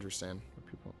don't understand.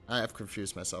 I have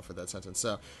confused myself with that sentence.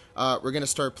 So we're going to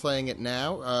start playing it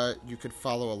now. You could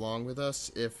follow along with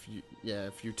us if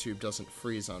YouTube doesn't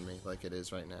freeze on me like it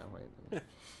is right now. Wait.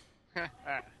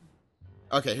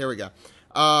 Okay, here we go.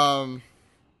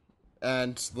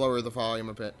 And lower the volume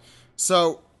a bit.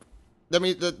 So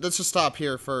let's just stop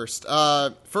here first.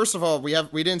 First of all,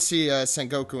 we didn't see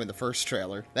Sengoku in the first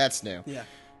trailer. That's new. Yeah.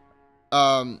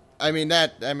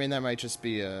 That might just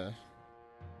be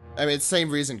it's the same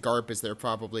reason Garp is there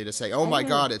probably to say, "Oh my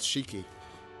God, it's Shiki."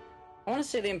 I want to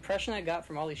say the impression I got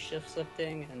from all these shift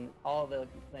lifting and all the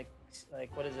like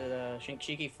what is it,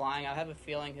 Shiki flying. I have a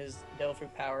feeling his devil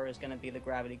fruit power is going to be the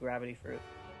gravity fruit,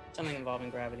 something involving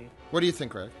gravity. What do you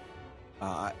think, Greg?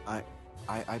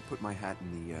 I put my hat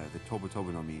in the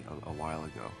Tobotobonomi a while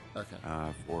ago.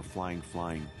 Okay. For flying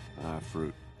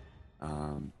fruit.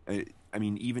 I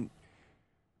mean, even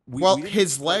Well, we didn't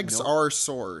his quite legs know- are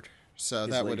sword, so his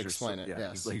that would legs are explain it. yeah,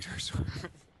 Yes. his legs are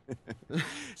sword.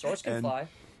 Swords can And- fly.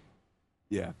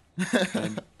 Yeah,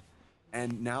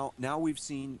 and now we've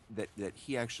seen that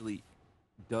he actually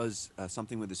does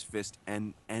something with his fist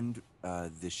and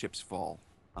the ships fall.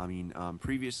 I mean,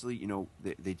 previously,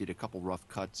 they did a couple rough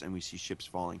cuts and we see ships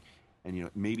falling, and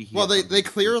maybe he. Well, had something they to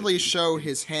do clearly with it. show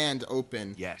his hand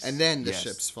open, Yes, and then the yes.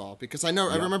 ships fall. Because I know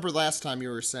I Yep. remember last time you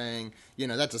were saying,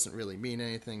 that doesn't really mean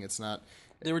anything. It's not.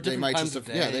 They were different might times just of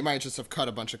have, yeah, day. they might just have cut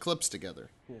a bunch of clips together.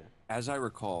 As I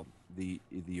recall, the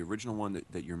original one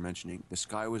that you're mentioning, the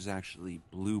sky was actually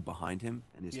blue behind him,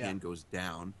 and his Yeah. hand goes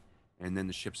down, and then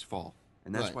the ships fall,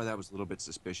 and that's Right. why that was a little bit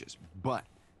suspicious. But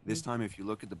this time, if you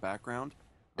look at the background,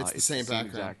 It's the same background.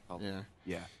 exact color. Yeah.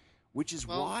 Yeah, which is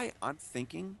Well- why I'm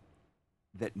thinking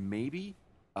that maybe,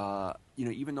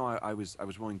 even though I was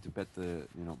willing to bet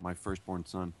my firstborn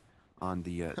son on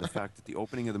the fact that the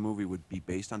opening of the movie would be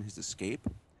based on his escape,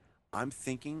 I'm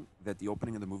thinking that the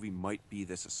opening of the movie might be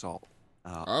this assault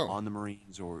on the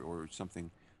Marines or something.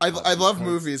 I love because-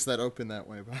 movies that open that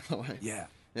way. By the way. Yeah.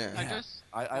 Yeah. I just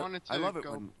I wanted to love it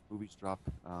go. when movies drop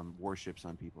warships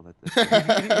on people. That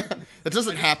It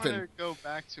doesn't I just happen. want to go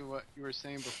back to what you were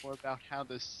saying before about how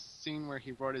the scene where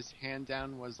he brought his hand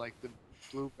down was like the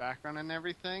blue background and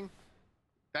everything.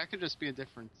 That could just be a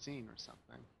different scene or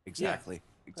something. exactly.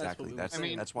 what Exactly. we That's were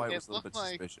saying. that's why it It was a little bit looked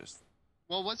like- suspicious.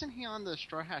 Well, wasn't he on the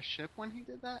Straw Hat ship when he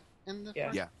did that in the? Yeah.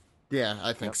 first- Yeah. Yeah,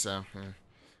 I think Yep. so.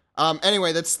 Yeah.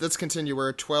 Anyway, let's continue. We're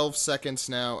at 12 seconds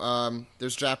now.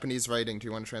 There's Japanese writing. Do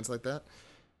you want to translate that?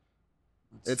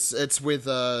 It's with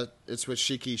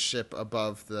Shiki's ship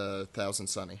above the Thousand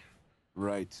Sunny.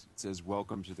 Right. It says,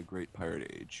 "Welcome to the Great Pirate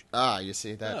Age." Ah, you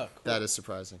see that Oh, cool. that is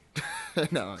surprising.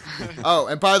 No. Oh,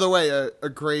 and by the way, a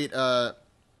great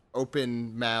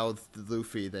open-mouthed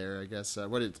Luffy there. I guess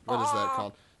what is that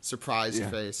called? Surprised Yeah.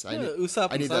 face. Yeah, Usopp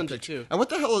I need and that Sanji, picture. too. And what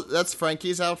the hell? That's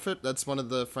Frankie's outfit. That's one of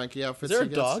the Frankie outfits. Is there a he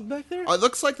gets? dog back there? Oh, it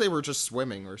looks like they were just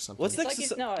swimming or something. What's It's next like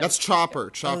to it- no, That's I- Chopper. I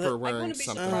Chopper I wearing wouldn't be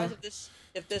something. surprised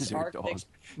if this Is there a arc dog?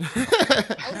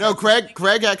 takes. No,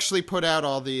 Greg actually put out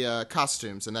all the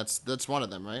costumes, and that's one of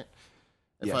them, right?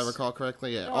 If I Yes. recall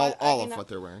correctly, yeah, No, all mean, of what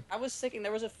they're wearing. I was thinking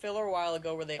there was a filler a while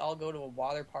ago where they all go to a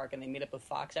water park and they meet up with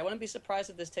Fox. I wouldn't be surprised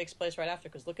if this takes place right after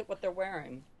because look at what they're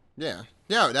wearing. Yeah,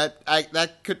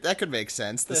 that could make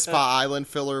sense. The Spa Island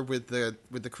filler with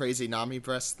the crazy Nami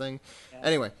breast thing. Yeah.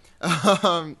 Anyway,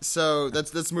 so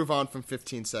let's move on from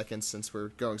 15 seconds since we're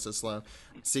going so slow.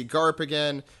 See Garp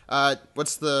again.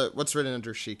 What's written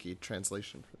under Shiki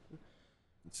translation?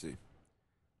 Let's see.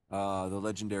 The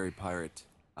legendary pirate,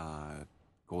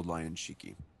 Gold Lion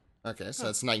Shiki. Okay, so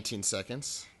that's 19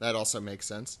 seconds. That also makes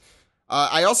sense.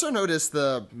 I also noticed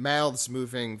the mouths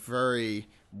moving very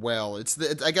well.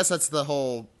 I guess that's the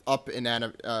whole up in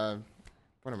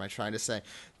what am I trying to say?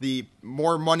 The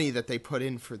more money that they put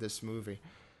in for this movie.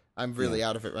 I'm really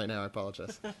out of it right now. I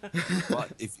apologize.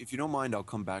 But if you don't mind, I'll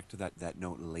come back to that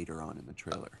note later on in the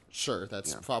trailer. Sure,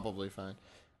 that's Yeah. probably fine.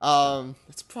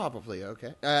 It's probably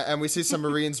okay. And we see some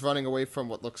Marines running away from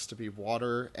what looks to be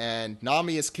water, and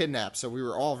Nami is kidnapped. So we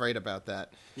were all right about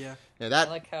that. Yeah. Yeah, I that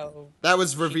like how. that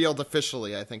was revealed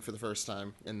officially, I think, for the first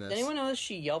time in this. Did anyone notice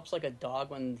she yelps like a dog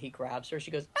when he grabs her?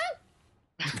 She goes,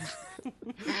 ah!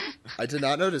 I did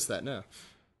not notice that. No.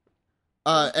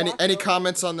 Just Any walked any over.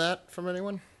 comments on that from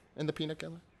anyone in the peanut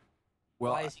gallery?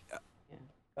 Well, Why is he? Yeah.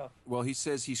 Go. well, he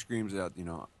screams out,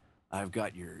 "I've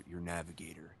got your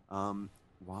navigator."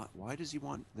 Why does he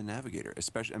want the navigator?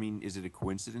 Especially, I mean, is it a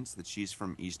coincidence that she's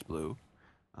from East Blue,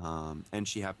 and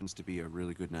she happens to be a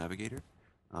really good navigator?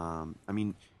 I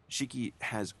mean, Shiki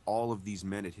has all of these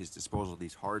men at his disposal,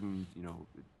 these hardened,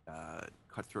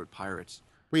 cutthroat pirates.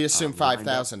 We assume lined up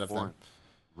 5,000 of for them. him.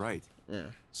 Right. Yeah,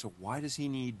 So why does he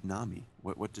need Nami?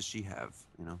 What does she have?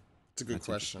 it's a good That's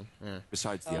question. Yeah.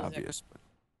 besides the Oh, is it- obvious. But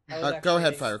I was Go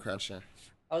ahead, actually- Firecrouch. Yeah.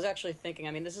 I was actually thinking.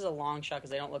 I mean, this is a long shot because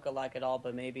they don't look alike at all.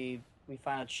 But maybe we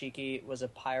find out Shiki was a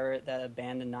pirate that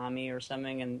abandoned Nami or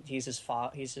something, and he's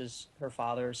her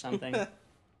father or something.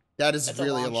 That is That's a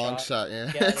really a long long shot.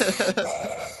 Yeah.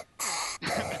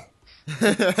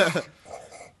 Yeah,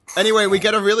 Anyway, we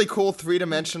get a really cool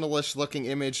three-dimensional-ish looking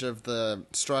image of the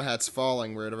Straw Hats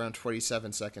falling. We're at around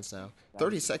 27 seconds now.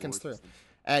 30 seconds through.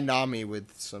 And Nami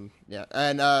with some, yeah.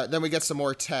 And then we get some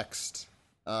more text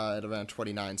at around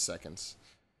 29 seconds.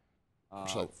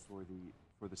 So-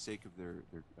 for the sake of their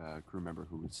crew member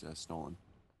who was stolen.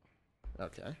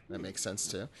 Okay, that makes sense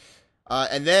too.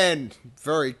 And then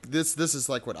this is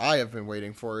like what I have been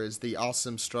waiting for is the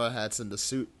awesome straw hats and the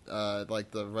suit,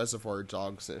 like the Reservoir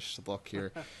Dogs-ish look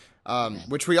here,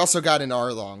 which we also got in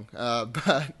Arlong,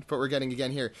 but we're getting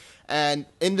again here. And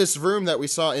in this room that we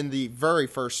saw in the very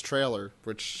first trailer,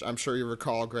 which I'm sure you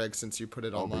recall, Greg, since you put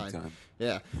it online. Big time.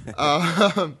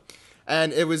 Yeah.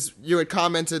 And you had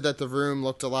commented that the room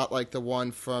looked a lot like the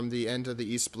one from the end of the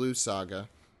East Blue saga,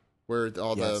 where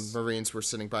all the Marines were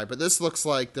sitting by. But this looks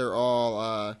like they're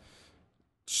all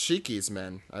Shiki's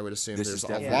men, I would assume. There's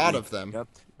a lot of them. Yep.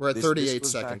 We're at 38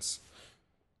 seconds.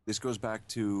 This goes back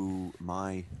to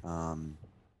my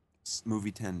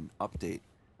Movie 10 update,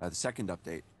 the second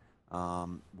update,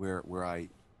 where I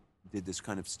did this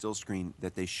kind of still screen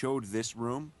that they showed this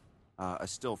room, a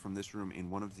still from this room in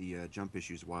one of the Jump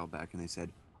issues a while back, and they said,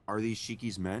 "Are these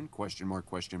Shiki's men?" ?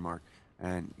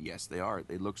 And yes, they are.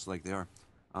 It looks like they are.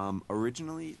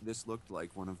 Originally, this looked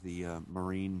like one of the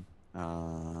Marine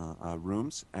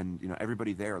rooms, and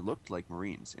everybody there looked like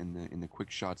Marines in the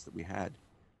quick shots that we had.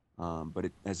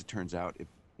 But as it turns out, it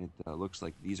looks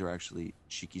like these are actually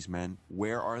Shiki's men.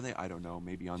 Where are they? I don't know.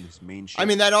 Maybe on this main ship. I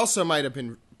mean, that also might have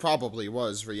been probably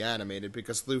was reanimated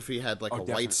because Luffy had like a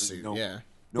white suit,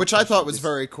 which I thought was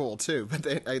very cool too. But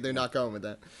they're not going with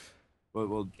that.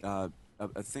 Well,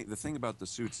 the thing about the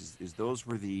suits is those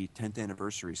were the 10th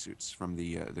anniversary suits from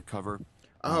the cover.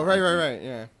 Oh, right.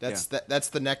 Yeah, that's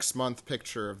the next month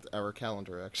picture of our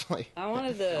calendar, actually. I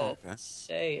wanted to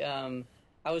say,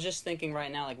 I was just thinking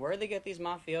right now, like, where do they get these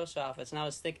mafioso outfits? And I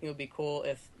was thinking it would be cool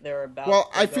if they're about. Well,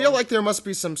 I feel like there must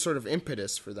be some sort of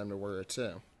impetus for them to wear it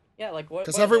too. Yeah, like what?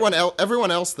 Because everyone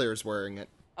else there is wearing it.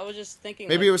 I was just thinking.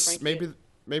 Maybe like, it was Frankie,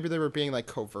 maybe they were being like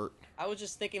covert. I was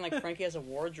just thinking like Frankie has a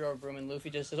wardrobe room and Luffy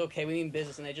just says, "Okay, we mean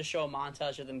business," and they just show a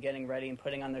montage of them getting ready and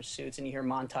putting on their suits, and you hear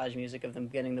montage music of them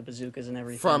getting the bazookas and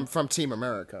everything. From Team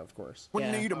America, of course. We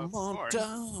Yeah. need a montage.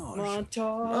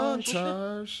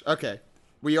 Montage. Okay,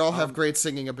 we all have great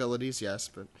singing abilities, yes,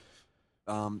 but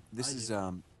This is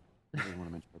what do I want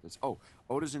to mention about this? Oh,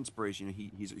 Oda's inspiration.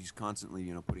 He's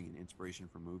constantly putting in inspiration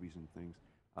for movies and things.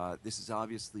 This is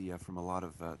obviously from a lot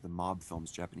of the mob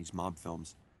films, Japanese mob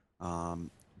films.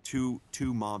 Two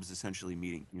mobs essentially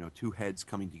meeting. Two heads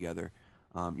coming together.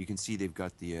 You can see they've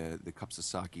got the cups of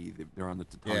sake. They're on the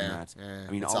tatami mats. Yeah,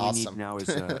 I mean, it's all awesome. we need now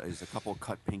is a couple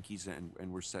cut pinkies,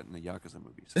 and we're set in the Yakuza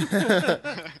movies.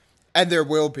 and there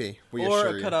will be. We Or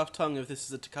assure a you. cut off tongue if this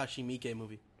is a Takashi Miike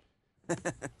movie.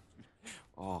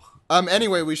 Oh.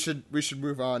 Anyway, we should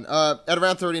move on. At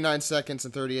around 39 seconds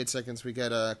and 38 seconds, we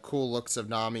get cool looks of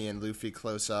Nami and Luffy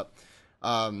close up,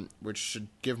 which should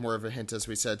give more of a hint, as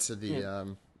we said, to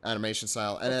the animation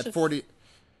style. And at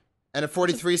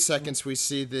 43 seconds, we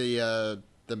see the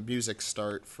music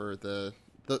start for the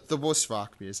wuss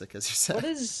rock music, as you said. What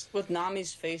is with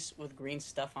Nami's face with green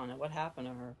stuff on it? What happened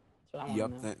to her? That's what I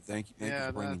want to know. Thank you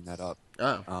for bringing that up.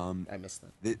 Oh, I missed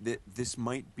that. This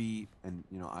might be, and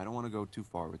I don't want to go too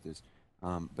far with this,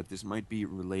 but this might be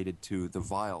related to the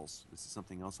vials. This is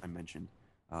something else I mentioned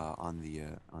on the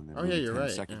Movie 10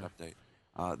 second update.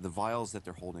 The vials that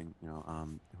they're holding,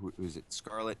 who is it?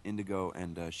 Scarlet, Indigo,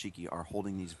 and Shiki are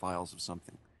holding these vials of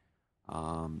something.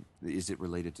 Is it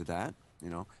related to that?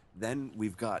 Then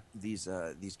we've got these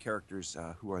characters.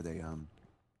 Who are they?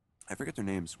 I forget their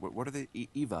names. What are they?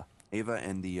 Eva,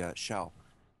 and the Xiao,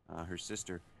 her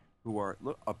sister, who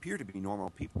appear to be normal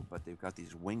people, but they've got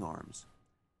these wing arms.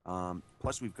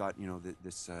 Plus, we've got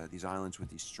these islands with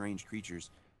these strange creatures.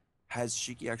 Has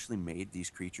Shiki actually made these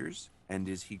creatures, and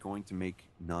is he going to make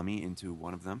Nami into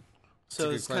one of them?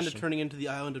 So it's kind of turning into the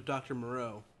island of Dr.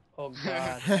 Moreau. Oh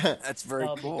God, That's very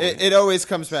cool. It always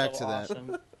comes back to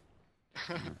awesome.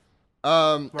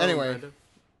 that. Anyway.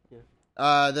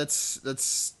 Brando.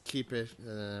 Let's keep it.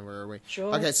 Where are we?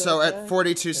 Sure, Okay, it's so okay. at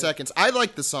 42 seconds, I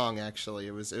like the song actually.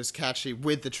 It was catchy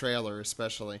with the trailer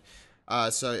especially.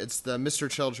 So it's the Mr.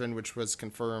 Children, which was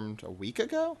confirmed a week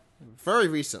ago, very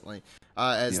recently,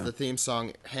 as the theme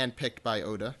song handpicked by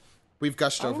Oda. We've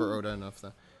gushed over Oda enough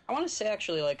though. I want to say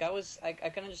actually, like I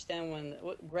can understand when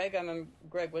Greg.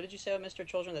 Greg, what did you say about Mr.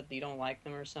 Children? That you don't like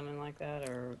them or something like that,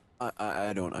 or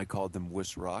I don't. I called them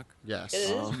Wuss Rock. Yes,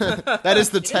 it is. That is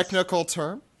the technical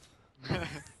term.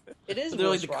 It is. They're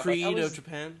like Wuss the rock. Creed of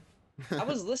Japan. I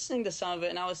was listening to some of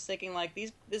it, and I was thinking, like,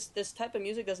 this type of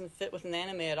music doesn't fit with an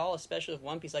anime at all, especially with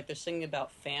One Piece. Like, they're singing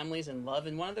about families and love,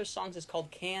 and one of their songs is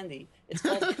called Candy. It's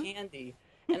called Candy.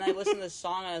 And I listened to this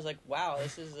song, and I was like, wow,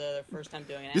 this is their first time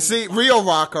doing an anime You see, song. real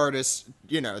rock artists,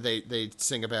 they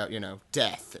sing about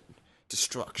death and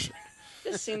destruction.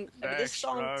 This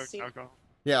song seemed...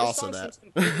 Yeah, This also song that. seems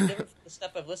completely different from the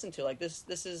stuff I've listened to. Like this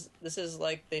is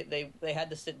like they had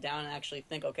to sit down and actually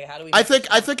think. Okay, how do we? I make this think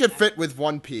song it connect? fit with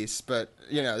One Piece, but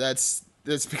that's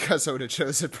because Oda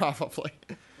chose it probably.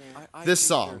 I This think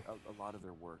song. a lot of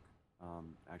their work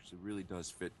actually really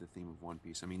does fit the theme of One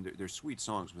Piece. I mean, they're sweet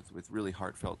songs with really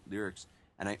heartfelt lyrics,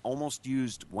 and I almost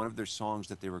used one of their songs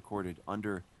that they recorded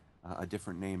under a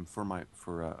different name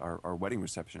for our wedding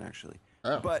reception, actually.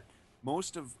 Oh. But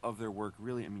most of their work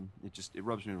really, I mean, it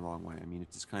rubs me the wrong way. I mean,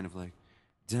 it's just kind of like,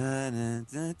 da, da,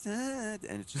 da, da,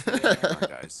 and it's just like, come on,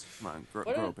 guys, come on,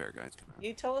 grow a pair, guys, come on. Can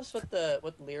you tell us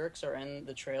what lyrics are in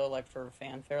the trailer like for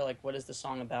fanfare? Like, what is the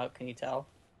song about? Can you tell?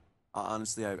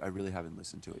 Honestly, I really haven't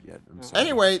listened to it yet. I'm sorry.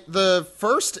 Anyway, the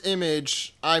first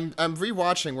image I'm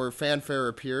rewatching where fanfare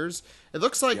appears. It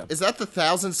looks like is that the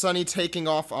Thousand Sunny taking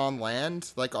off on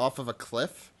land, like off of a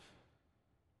cliff?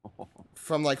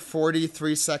 From like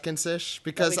 43 seconds ish,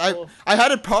 because That'd be cool. I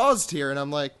had it paused here and I'm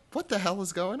like, what the hell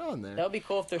is going on there? That would be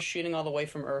cool if they're shooting all the way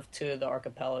from Earth to the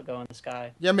archipelago in the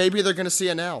sky. Yeah, maybe they're gonna see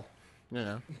an L,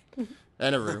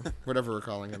 Anaru, whatever we're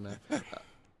calling him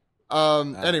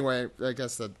now. Anyway, I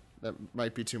guess that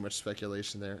might be too much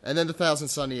speculation there. And then the Thousand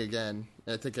Sunny again,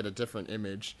 I think at a different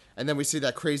image, and then we see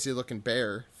that crazy looking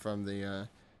bear from the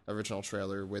original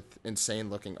trailer with insane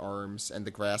looking arms and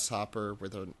the grasshopper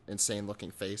with an insane looking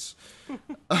face.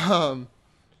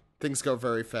 Things go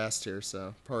very fast here,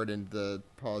 so pardon the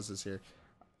pauses here.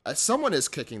 Someone is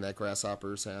kicking that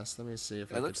grasshopper's ass. Let me see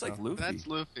if I It can looks like tell. Luffy. That's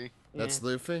Luffy. That's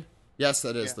Luffy? Yes,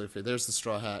 that is Luffy. There's the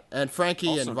straw hat. And Frankie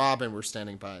Also- and Robin were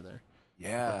standing by there.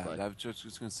 Yeah, Look like. I was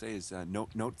just going to say is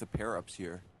note the pair-ups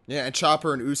here. Yeah, and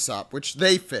Chopper and Usopp, which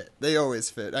they fit. They always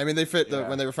fit. I mean, they fit Yeah.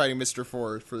 when they were fighting Mr.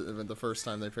 Four for the first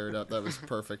time they paired up. That was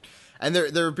perfect. And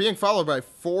they're being followed by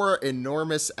 4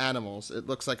 enormous animals. It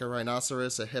looks like a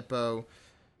rhinoceros, a hippo,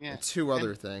 Yeah. and 2 other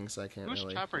And things. I can't Who's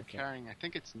really. Chopper I can't- carrying? I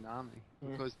think it's Nami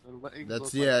because the leg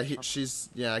That's look like Chopper. she's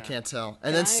I can't tell.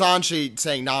 And Can then I- Sanji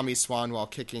saying Nami Swan while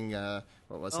kicking what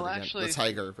was Well, it again? actually, the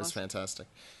tiger was plus- fantastic.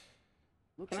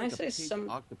 Looks Can like I a say pink some-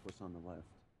 octopus on the left.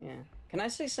 Yeah. Can I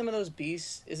say some of those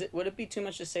beasts? Would it be too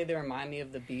much to say they remind me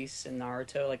of the beasts in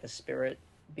Naruto, like the spirit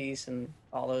beasts and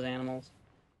all those animals?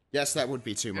 Yes, that would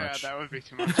be too Yeah, much. that would be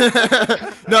too much.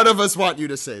 None of us want you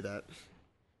to say that.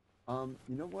 You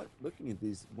know what? Looking at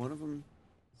these, one of them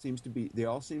they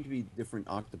all seem to be different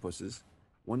octopuses.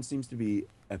 One seems to be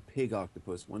a pig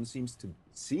octopus. One seems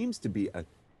to be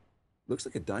looks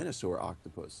like a dinosaur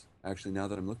octopus. Actually, now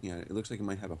that I'm looking at it, it looks like it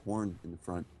might have a horn in the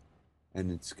front.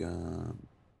 And it's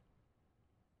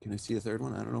can I see a third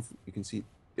one? I don't know if you can see.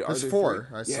 There's there 4,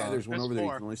 three? I Yeah, saw. there's one There's over there. You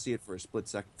 4. can only see it for a split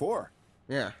second. 4.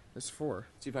 Yeah, there's 4.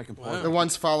 See if I can pull Wow. it. The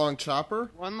ones following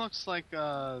Chopper? One looks like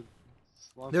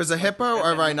There's a hippo,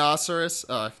 a rhinoceros.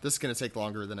 This is going to take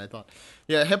longer than I thought.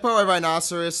 Yeah, hippo, a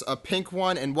rhinoceros, a pink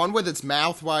one, and one with its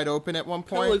mouth wide open at one Kind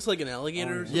point. of looks like an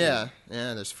alligator. Or something. Yeah,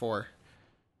 there's 4.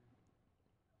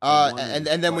 And one And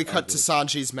is then we quite cut to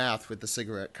ugly. Sanji's mouth with the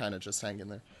cigarette kind of just hanging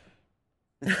there.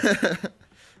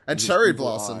 And His cherry evil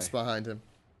blossoms eye. behind him.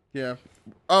 Yeah.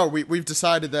 Oh, we've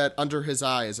decided that under his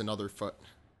eye is another foot.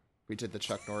 We did the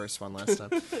Chuck Norris one last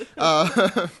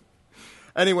time.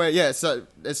 Anyway, yeah, so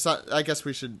it's not, I guess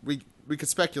we could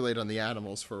speculate on the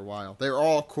animals for a while. They're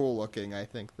all cool looking, I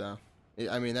think, though.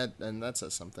 I mean, that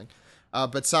says something.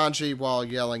 But Sanji, while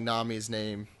yelling Nami's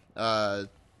name,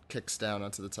 kicks down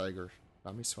onto the tiger.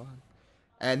 Nami Swan.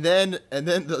 And then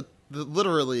the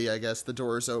literally, I guess, the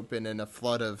doors open and a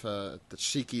flood of the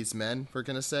Shiki's men, we're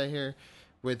going to say here,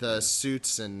 with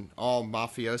suits and all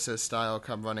mafioso style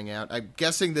come running out. I'm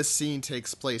guessing this scene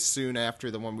takes place soon after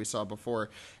the one we saw before.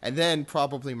 And then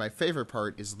probably my favorite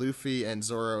part is Luffy and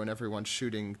Zoro and everyone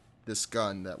shooting this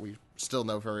gun that we still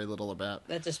know very little about.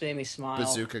 That just made me smile.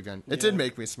 Bazooka gun. It did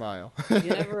make me smile. I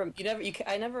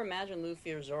never imagined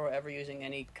Luffy or Zoro ever using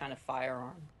any kind of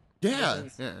firearm. Yeah.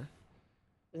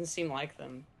 Doesn't seem like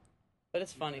them, but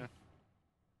it's funny.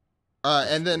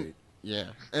 And then, yeah.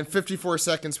 And 54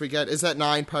 seconds we get, is that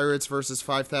 9 pirates versus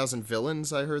 5,000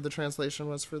 villains, I heard the translation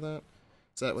was for that?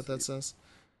 Is that what that says?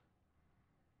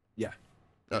 Yeah.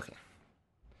 Okay.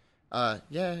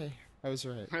 Yay. I was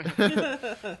right.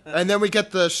 And then we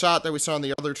get the shot that we saw in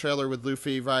the other trailer with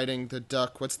Luffy riding the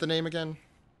duck. What's the name again?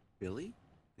 Billy?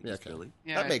 I think Yeah, it's okay. Billy.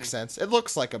 Yeah, That I makes think- sense. It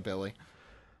looks like a Billy.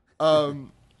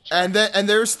 And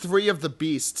there's 3 of the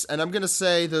beasts, and I'm gonna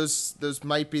say those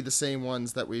might be the same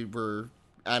ones that we were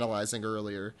analyzing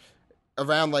earlier,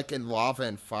 around like in lava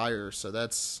and fire. So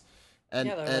that's and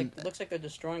It looks like they're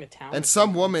destroying a town. and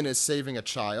some woman is saving a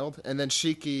child, and then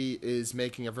Shiki is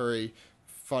making a very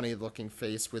funny looking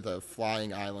face with a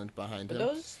flying island behind Were him.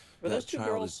 those That two child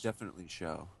girls? is definitely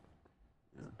Sho.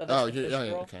 Are those Oh, the yeah, fish yeah,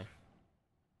 girl? okay.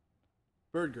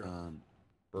 Bird Girl.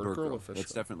 Bird Girl or Fish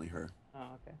That's Girl? definitely her. Oh,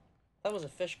 okay. That was a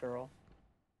fish girl.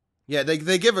 Yeah,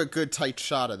 they give a good tight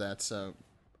shot of that, so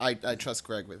I trust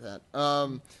Greg with that.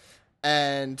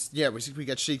 And yeah, we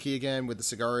get Shiki again with the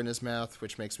cigar in his mouth,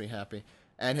 which makes me happy.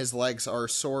 And his legs are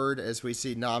sword, as we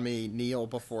see Nami kneel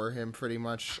before him, pretty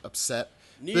much upset.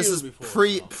 This is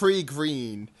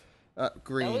pre-green.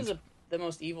 Green. That was the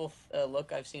most evil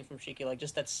look I've seen from Shiki, like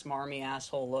just that smarmy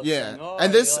asshole look. Yeah, saying, oh,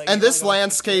 and this like, and this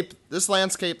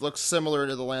landscape looks similar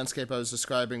to the landscape I was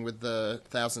describing with the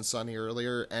Thousand Sunny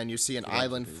earlier, and you see an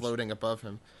island floating above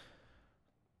him.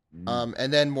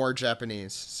 And then more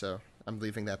Japanese, so I'm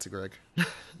leaving that to Greg.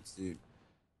 Let's see.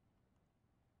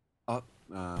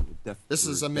 This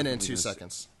is a minute and 2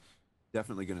 seconds.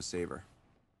 Definitely gonna save her.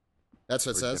 That's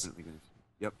what it We're says. definitely gonna.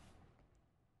 Yep.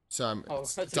 So I'm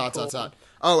that's dot cool. dot dot.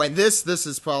 Oh, and this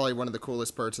is probably one of the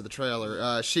coolest parts of the trailer.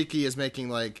 Shiki is making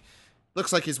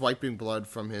looks like he's wiping blood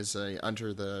from his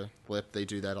under the lip. They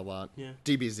do that a lot. Yeah.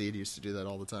 DBZ used to do that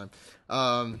all the time.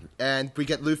 And we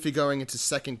get Luffy going into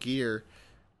second gear.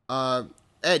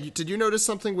 Ed, did you notice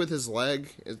something with his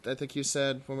leg? I think you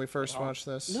said when we first watched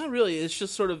this. Not really. It's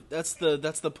just sort of that's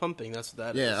the pumping. That's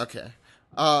what that is. Yeah. Okay.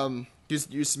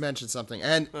 You mentioned something,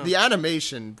 and the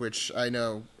animation, which I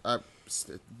know,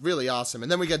 really awesome.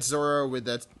 And then we get Zoro with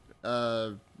that,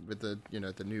 with the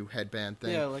the new headband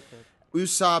thing. Yeah, I like that.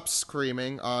 Usopp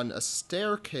screaming on a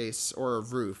staircase or a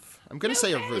roof. I'm gonna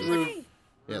say a roof.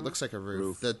 Yeah, it looks like a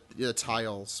roof. The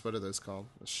tiles. What are those called?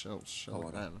 The shell. I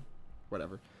don't know.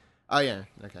 Whatever. Oh yeah.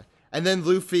 Okay. And then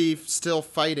Luffy still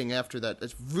fighting after that.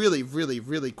 It's really, really,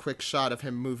 really quick shot of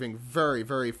him moving very,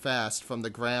 very fast from the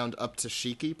ground up to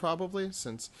Shiki, probably,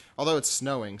 although it's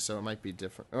snowing, so it might be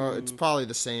different. Or it's probably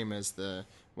the same as the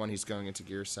one he's going into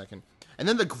gear second. And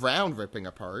then the ground ripping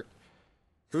apart.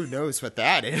 Who knows what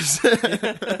that is?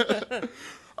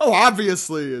 Oh,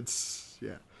 obviously it's,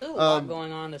 yeah. There's a lot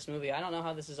going on in this movie. I don't know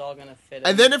how this is all going to fit.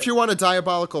 And then if you want a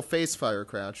diabolical face fire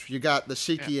crouch, you got the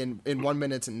Shiki in 1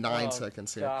 minute and 9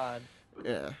 seconds here. God.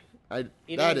 Yeah.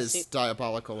 That is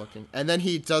diabolical looking. And then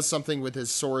he does something with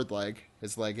his sword leg.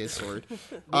 His leg is sword.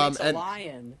 It's a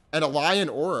lion. And a lion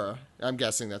aura. I'm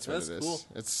guessing that's what it is. Cool.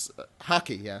 It's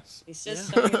hockey, yes. He says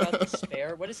something about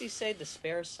despair. What does he say?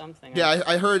 Despair something. Yeah,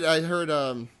 I heard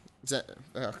Zetsubo.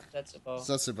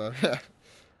 Yeah.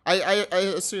 I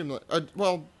assume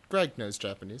well, Greg knows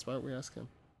Japanese. Why don't we ask him?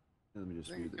 Let me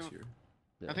just view this here.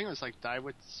 I think it was like Die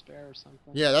with Despair or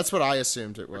something. Yeah, that's what I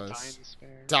assumed it was. Die in Despair.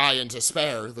 Die in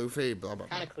despair, Luffy, blah blah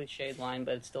blah. Kind of cliched line,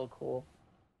 but it's still cool.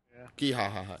 Gee ha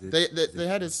ha ha. They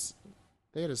had his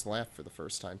laugh for the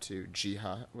first time too. Gee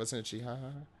ha, wasn't it gee ha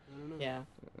ha? Yeah.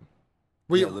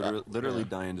 Literally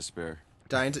die in despair.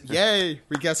 Yay!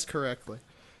 We guessed correctly.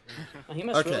 Well, he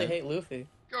must really hate Luffy.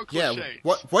 Go Yeah, Cliche.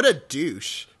 what a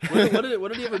douche. What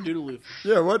did he ever do to Luffy?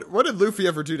 Yeah, what did Luffy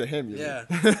ever do to him?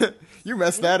 You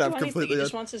messed that up completely. He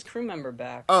just wants his crew member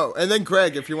back. Oh, and then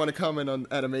Greg, if you want to comment on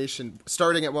animation,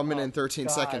 starting at 1 minute and 13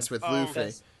 seconds with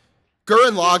Luffy.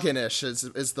 Gurren Lagann-ish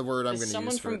is the word I'm going to use.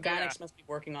 Someone from Gainax must be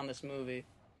working on this movie.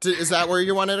 Is that where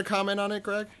you wanted to comment on it,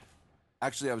 Greg?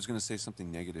 Actually, I was going to say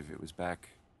something negative. It was back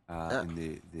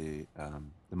in the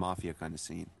mafia kind of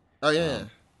scene. Oh yeah.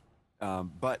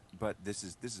 But this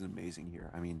is amazing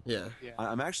here. I mean,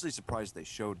 I'm actually surprised they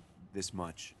showed this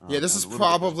much. This is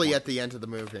probably at the end of the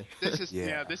movie. This is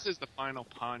this is the final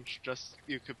punch. Just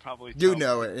you could probably you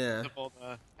know it, yeah. All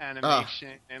the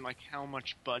animation and like how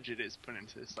much budget is put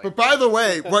into this. Like, but by the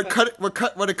way,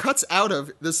 what it cuts out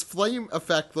of this flame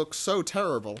effect looks so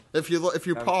terrible. If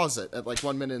you pause it at like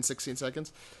 1 minute and 16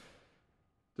 seconds,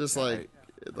 just like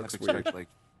it looks weird. Like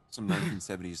some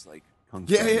 1970s like.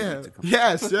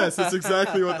 Yes, that's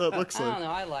exactly what that looks like. I don't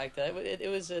know, I liked that. It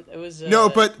was No,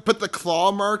 but the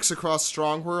claw marks across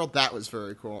Strong World, that was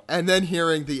very cool. And then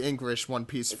hearing the English One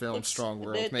Piece film Strong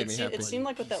World made me happy. It seemed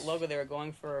like with that logo they were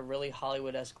going for a really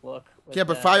Hollywood-esque look. Yeah,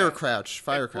 but Fire Crouch.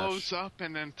 It blows up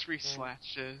and then 3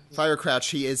 slashes. Fire Crouch,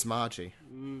 he is Maji.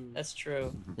 That's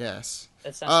true. Yes.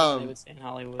 That's something they would say in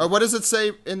Hollywood. What does it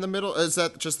say in the middle? Is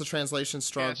that just the translation,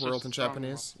 Strong World in Strong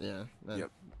Japanese? World. Yeah.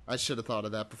 Yep. I should have thought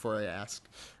of that before I asked.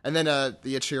 And then the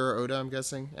Ichiro Oda, I'm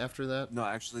guessing, after that? No,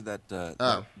 actually,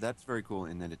 that's very cool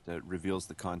in that it reveals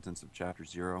the contents of Chapter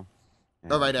 0.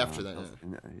 And, right after that,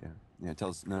 yeah. It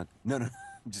tells... No,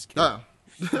 just kidding.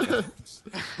 Oh.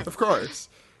 Of course.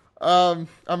 I'm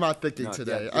not thinking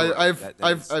today.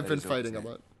 I've been fighting a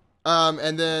lot.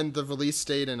 And then the release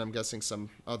date, and I'm guessing some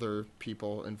other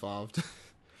people involved.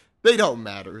 They don't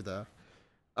matter, though.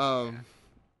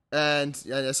 And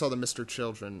I saw the Mr.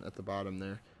 Children at the bottom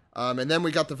there. And then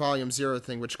we got the Volume 0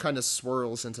 thing, which kind of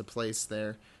swirls into place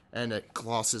there. and it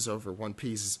glosses over One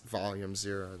Piece Volume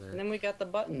 0 And there. then we got the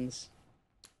buttons.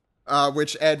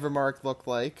 Which Ed remarked look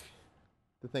like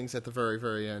the things at the very,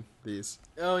 very end. These.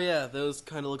 Oh yeah, those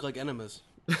kind of look like enemas.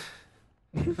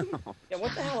 Yeah,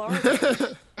 what the hell are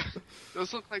they?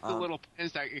 Those look like the little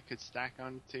pins that you could stack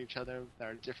onto each other that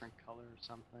are different color or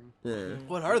something. Yeah.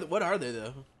 What are they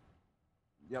though?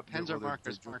 Yep. Pins well, or they're-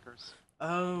 markers, they're- markers.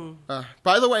 Oh,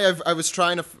 By the way, I was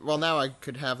trying to. Well, now I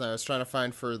could have that. I was trying to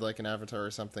find for like an avatar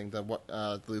or something the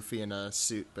Luffy in a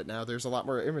suit, but now there's a lot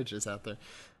more images out there.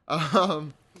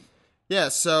 Yeah.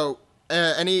 So,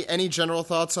 any general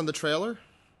thoughts on the trailer?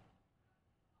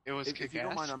 It was If you don't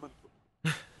kick-ass. mind,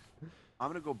 I'm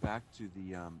gonna go back to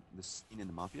the scene in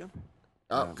the Mafia.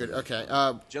 Oh, good. Okay.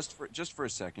 Just for a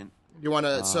second. You want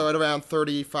to? So at around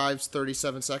 35,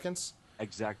 37 seconds.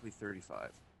 Exactly 35.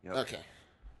 Yep. Okay.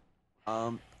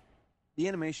 The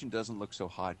animation doesn't look so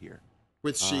hot here.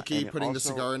 With Shiki and it putting the also-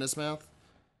 cigar in his mouth.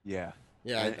 Yeah.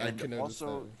 Yeah, and, I and can notice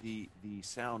also that. the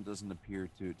sound doesn't appear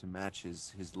to match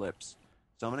his lips.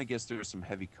 So I'm gonna guess there's some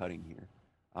heavy cutting here.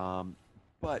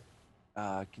 But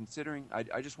considering,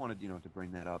 I just wanted to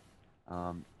bring that up.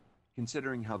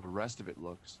 Considering how the rest of it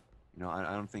looks, I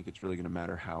don't think it's really gonna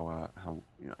matter how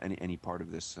any part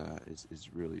of this is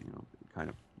really kind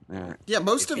of. Yeah,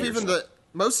 most of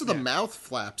It's- the mouth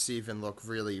flaps even look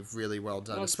really, really well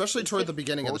done, Well, especially it's toward the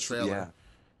beginning of the most- trailer. Yeah.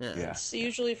 Yeah. It's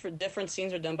usually for different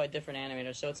scenes are done by different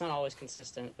animators, so it's not always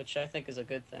consistent, which I think is a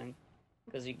good thing.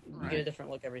 Because you get a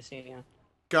different look every scene, yeah.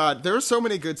 God, there are so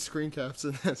many good screen caps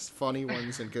in this, funny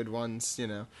ones and good ones.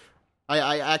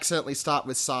 I accidentally stopped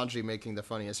with Sanji making the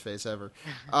funniest face ever.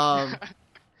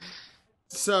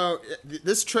 So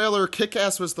this trailer,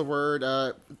 kick-ass was the word.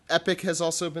 Epic has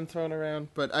also been thrown around,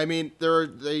 but I mean,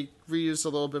 they reused a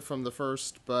little bit from the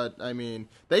first, but I mean,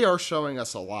 they are showing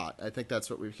us a lot. I think that's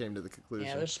what we came to the conclusion.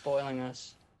 Yeah, they're spoiling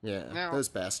us. Yeah, Now, those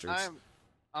bastards.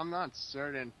 I'm not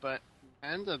certain, but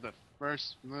end of the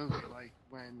first movie, like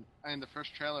when in the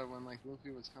first trailer when like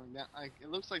Luffy was coming down, like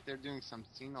it looks like they're doing some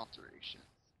scene alteration.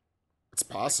 It's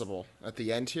possible at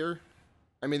the end here.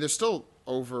 I mean, there's still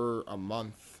over a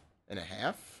month and a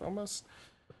half almost.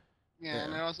 Yeah,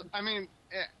 and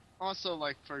also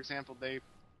like for example, they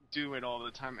do it all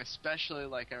the time. Especially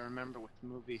like I remember with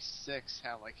movie 6,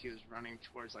 how like he was running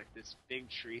towards like this big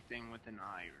tree thing with an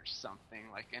eye or something,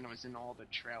 like, and it was in all the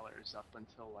trailers up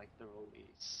until like the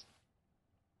release.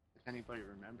 If anybody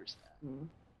remembers that.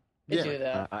 They Yeah. do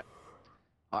that.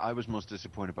 I was most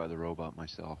disappointed by the robot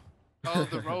myself. Oh,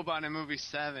 the robot in movie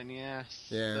 7, yes.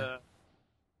 Yeah.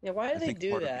 Yeah, why do I they think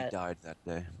do part of me that? died that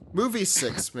day. Movie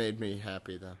 6 made me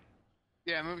happy though.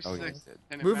 Yeah, movie Oh, yeah, 6. it did.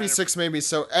 didn't Movie matter. 6 made me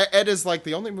so. Ed is like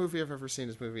the only movie I've ever seen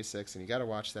is movie 6, and you got to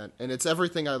watch that. And it's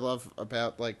everything I love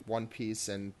about like One Piece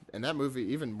and that movie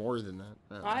even more than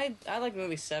that. I like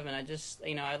movie 7. I just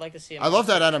I'd like to see. I love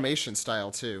that animation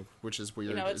style too, which is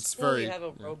weird. It's cool very you have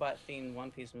a robot themed One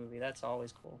Piece movie. That's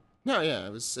always cool. no, yeah,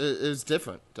 it was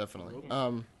different, definitely.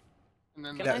 And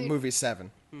then Can That I- movie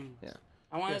 7,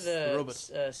 I wanted Yes, the to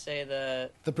robot. say the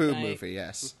boob can I- movie,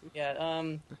 yes. Yeah,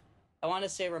 I want to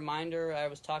say a reminder. I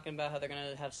was talking about how they're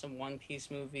going to have some One Piece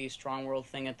movie Strong World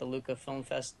thing at the Luca Film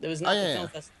Fest. It was not Oh, the yeah, Film yeah.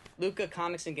 Fest. Luca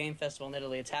Comics and Game Festival in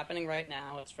Italy. It's happening right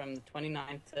now. It's from the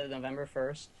 29th to November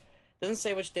 1st. Doesn't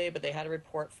say which day, but they had a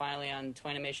report finally on Toy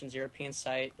Animation's European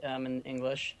site in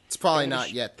English. It's probably They're gonna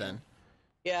not yet then.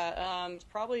 Yeah, it's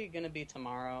probably going to be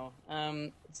tomorrow.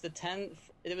 It's the 10th.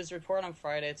 It was reported on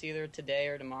Friday. It's either today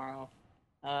or tomorrow.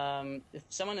 If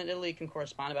someone in Italy can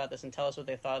correspond about this and tell us what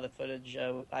they thought of the footage,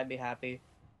 I'd be happy.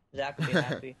 Zach would be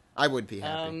happy. I would be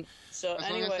happy. So as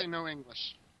long anyway, as they know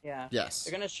English. yeah. Yes.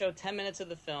 They're going to show 10 minutes of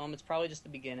the film. It's probably just the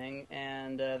beginning.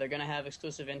 And they're going to have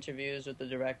exclusive interviews with the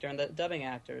director and the dubbing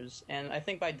actors. And I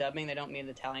think by dubbing, they don't mean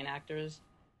the Italian actors.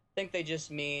 I think they just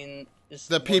mean... just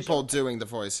The voice people over. doing the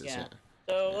voices, Yeah. yeah.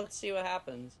 So let's see what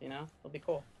happens, It'll be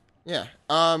cool. Yeah.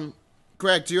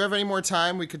 Greg, do you have any more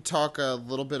time? We could talk a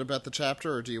little bit about the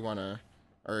chapter, or do you want to...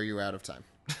 Or are you out of time?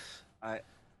 I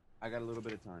got a little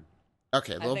bit of time.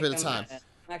 Okay, a I little think bit of time.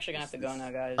 I'm actually going to have to go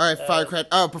now, guys. All right, Firecratch.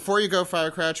 Oh, before you go,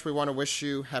 Firecratch, we want to wish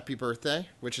you happy birthday,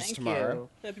 which is Thank tomorrow.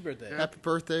 you. Happy birthday. Happy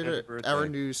birthday to Happy birthday. our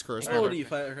news How old are correspondent. you,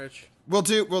 Firecratch?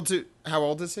 We'll do. How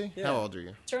old is he? Yeah. How old are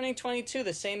you? Turning 22,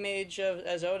 the same age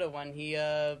as Oda when he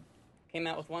came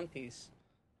out with One Piece.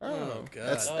 Oh,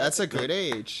 God. That's a good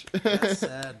age. That's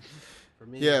sad for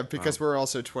me. Yeah, because we're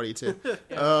also 22.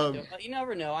 Well, you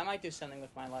never know. I might do something with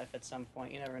my life at some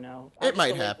point. You never know. It I'm just might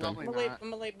a late- happen. Probably not.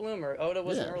 I'm a late bloomer. Oda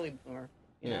was an Yeah. early bloomer.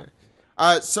 You Yeah.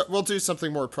 know? So we'll do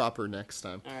something more proper next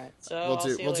time. All right. So We'll I'll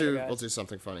do see you later, guys. we'll do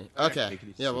something funny. All right, Okay. take it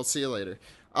easy. Yeah, we'll see you later.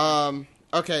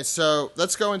 Okay, so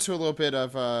let's go into a little bit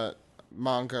of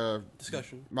manga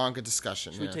Discussion.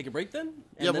 discussion. Should we take a break then?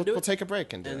 Yeah, we'll take a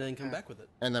break and do and it. then come back with it.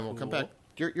 And then we'll come back.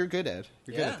 You're good, Ed.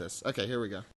 You're good Yeah. at this. Okay, here we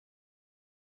go.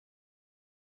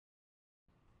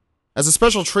 As a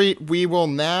special treat, we will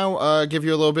now give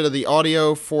you a little bit of the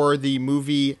audio for the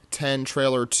movie 10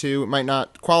 trailer 2.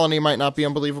 Quality might not be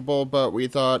unbelievable, but we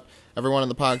thought everyone on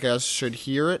the podcast should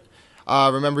hear it.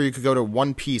 Remember, you could go to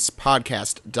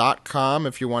onepiecepodcast.com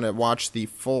if you want to watch the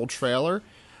full trailer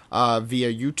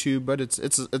via YouTube, but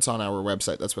it's on our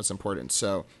website. That's what's important.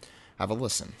 So have a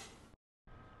listen.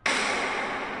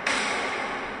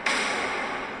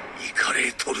 イカ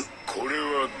レ取る。これ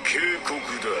は警告だ。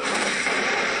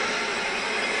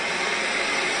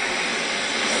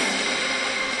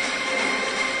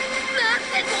なんで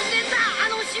飛んでんだあ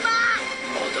の島。ま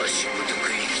だしぶとく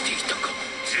生きていたか。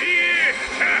じい。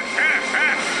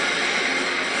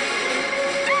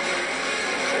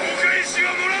航海士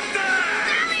がもらった。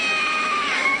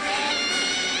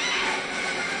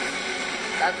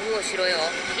覚悟しろよ。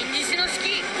金獅子の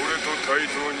式。俺と対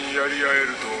等にやり合える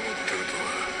と思ってるとは。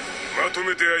まと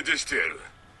めて相手してやる。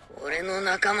俺の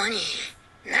仲間に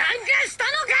何かした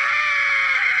のか。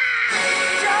ち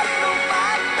ょっと待っ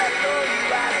たと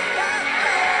言われた。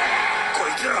こ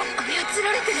いつら操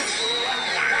られてる。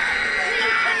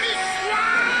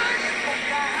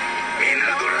みん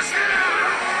な殺したら。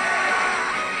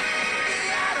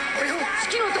俺を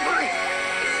式のところへ。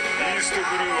イーストブル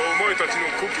ーはお前たちの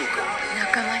故郷か。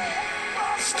仲間に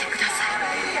してください。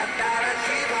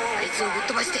あいつをぶっ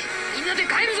飛ばしてみんなで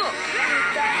帰るぞ。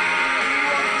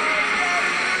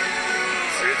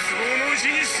絶望のうち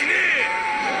に死ねえ。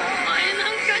お前な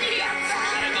んかに死にさ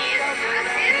せる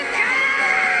か。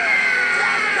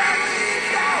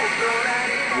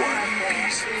One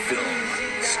Piece Film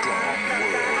Strong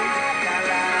World.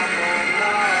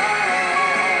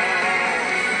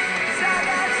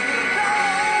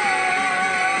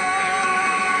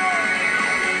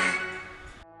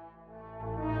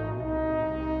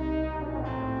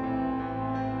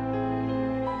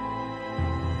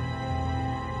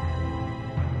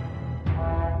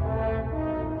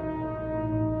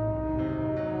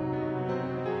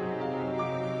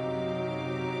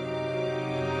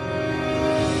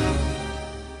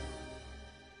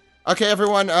 Okay,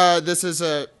 everyone, this is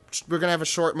we're going to have a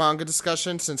short manga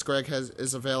discussion since Greg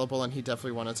is available, and he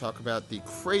definitely want to talk about the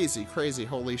crazy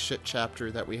holy shit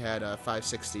chapter that we had,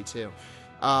 562.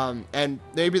 And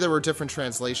maybe there were different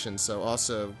translations, so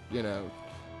also,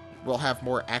 we'll have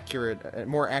more accurate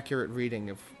reading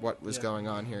of what was going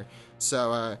on here.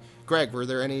 So, Greg, were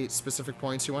there any specific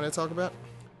points you want to talk about?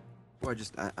 Well,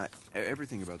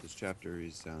 everything about this chapter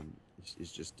is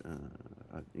just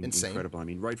Insane. incredible. I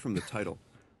mean, right from the title.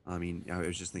 I mean, I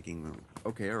was just thinking,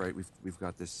 okay, all right, we've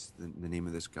got this the name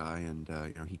of this guy, and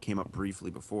he came up briefly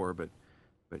before, but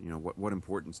what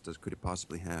importance could it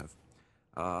possibly have?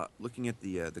 Looking at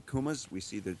the Kumas, we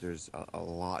see that there's a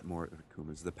lot more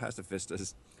Kumas. The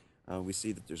pacifistas, we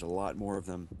see that there's a lot more of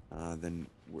them than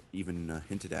were even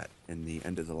hinted at in the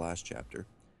end of the last chapter.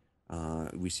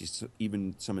 We see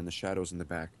even some in the shadows in the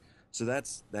back. So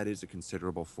that is a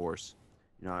considerable force.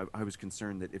 I was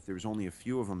concerned that if there was only a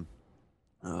few of them,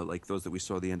 like those that we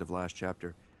saw at the end of last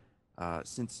chapter,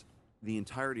 since the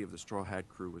entirety of the Straw Hat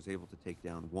crew was able to take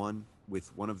down one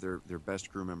of their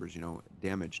best crew members,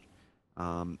 damaged.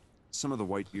 Some of the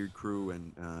Whitebeard crew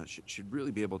and should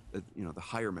really be able, the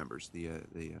higher members, the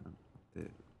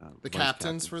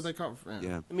captains, where they come from.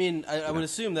 Yeah. I mean, I would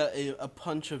assume that a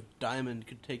punch of diamond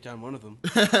could take down one of them.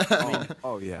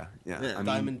 Yeah. I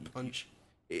diamond mean, punch.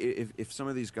 If some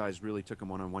of these guys really took them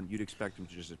one-on-one, you'd expect them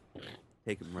to just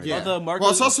take them right. Yeah. out. Although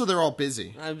Well, it's also they're all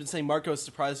busy. I would say Marco is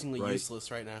surprisingly Right. useless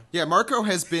right now. Yeah, Marco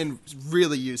has been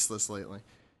really useless lately.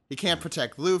 He can't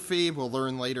protect Luffy. We'll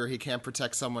learn later he can't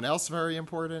protect someone else very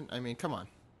important. I mean, come on.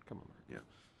 Yeah.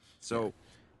 So,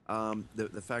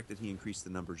 the fact that he increased the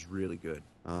number is really good.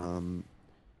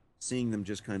 Seeing them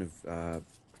just kind of,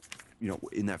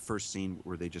 in that first scene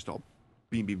where they just all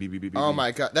beam. Oh my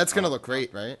god, that's gonna look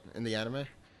great, right? In the anime.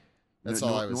 That's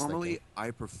all I was normally, thinking. I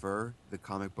prefer the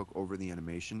comic book over the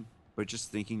animation, but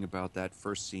just thinking about that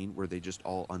first scene where they just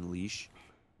all unleash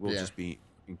will just be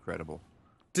incredible.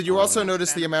 Did you also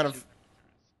notice the amount of...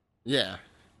 Yeah.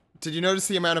 Did you notice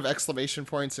the amount of exclamation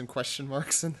points and question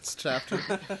marks in this chapter?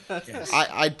 Yes.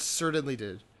 I certainly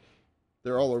did.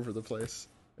 They're all over the place.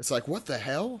 It's like, what the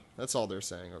hell? That's all they're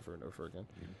saying over and over again.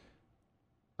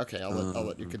 Okay, I'll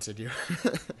let you continue.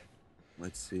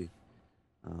 Let's see.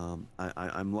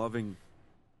 I'm loving,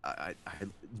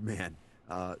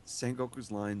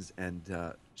 Sengoku's lines and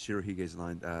Shirohige's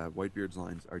line, Whitebeard's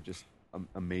lines are just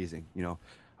amazing.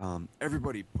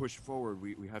 everybody push forward.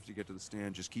 We have to get to the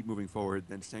stand. Just keep moving forward.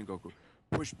 Then Sengoku,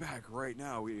 push back right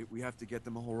now. We have to get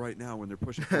them all right now when they're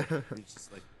pushing forward. And it's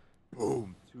just like,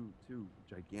 boom, two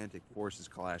gigantic forces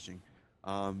clashing.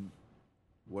 And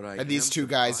these two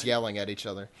guys yelling at each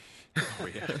other. Oh,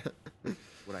 yeah.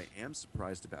 What I am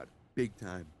surprised about, big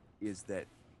time, is that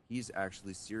he's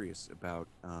actually serious about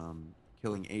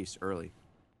killing Ace early.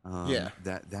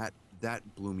 That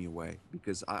blew me away,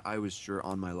 because I was sure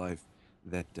on my life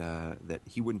that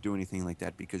he wouldn't do anything like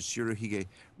that, because Shirohige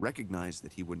recognized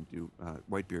that he wouldn't do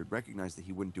Whitebeard recognized that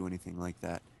he wouldn't do anything like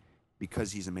that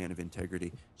because he's a man of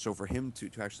integrity. So for him to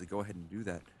actually go ahead and do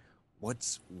that,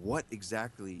 what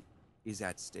exactly is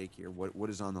at stake here? What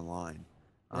is on the line?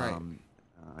 Right.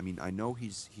 I mean, I know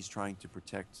he's trying to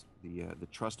protect the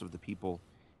trust of the people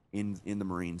in the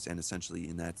Marines, and essentially,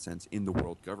 in that sense, in the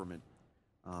world government.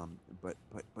 But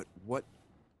what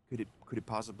could it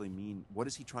possibly mean? What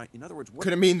is he trying? In other words, what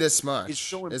could it mean this much?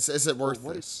 Is it worth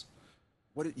this?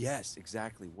 Yes,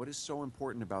 exactly. What is so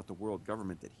important about the world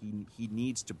government that he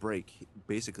needs to break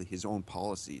basically his own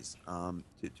policies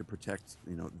to protect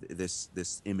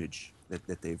this image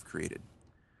that they've created.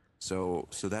 So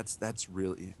that's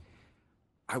really.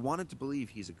 I wanted to believe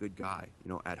he's a good guy.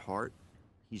 At heart,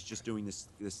 he's just doing this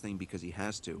thing because he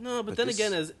has to. No, but then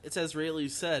again, as Rayleigh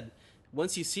said,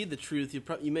 once you see the truth,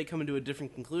 you may come into a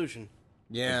different conclusion.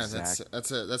 Yeah, exactly.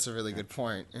 that's a really good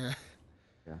point. Yeah.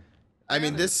 Yeah. I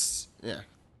mean, this. Yeah.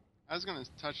 I was gonna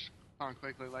touch upon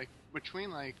quickly, like between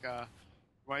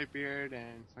Whitebeard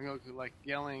and Sengoku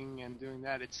yelling and doing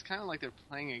that. It's kind of like they're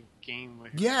playing a game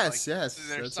with. Yes. Their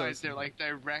sides, they're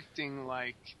directing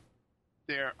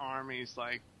their armies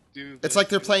do. It's like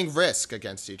they're playing Risk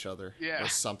against each other. Yeah. Or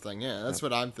something. Yeah, that's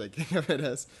what I'm thinking of it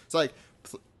as. It's like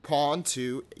pawn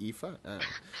to e5.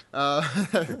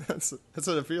 That's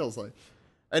what it feels like,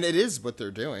 and it is what they're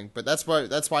doing. But that's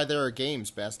why there are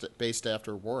games based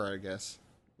after war, I guess.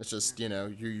 It's just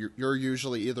you're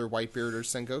usually either Whitebeard or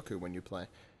Sengoku when you play.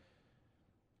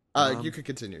 You could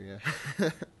continue, yeah.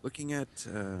 Looking at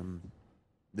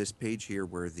this page here,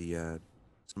 where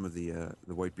some of the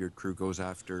Whitebeard crew goes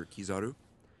after Kizaru,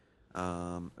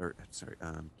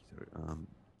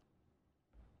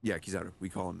 Kizaru. We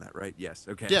call him that, right? Yes.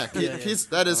 Okay. Yeah,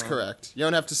 that is correct. You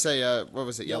don't have to say what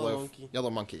was it? Yellow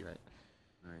monkey, right?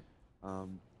 All right.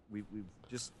 We've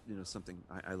just something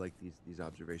I like these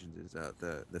observations is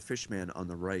the fishman on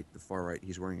the right, the far right.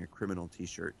 He's wearing a criminal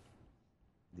T-shirt.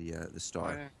 The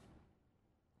star.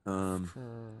 Oh, yeah.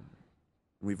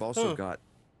 We've also got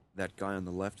that guy on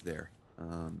the left there,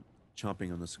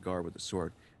 chomping on the cigar with a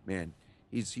sword. Man,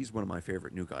 he's one of my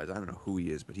favorite new guys. I don't know who he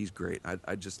is, but he's great.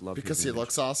 I just love because his he image.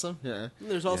 looks awesome. Yeah.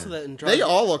 And there's also that They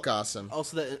all look awesome.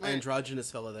 Also that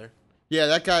androgynous fella there. Yeah,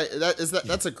 that guy.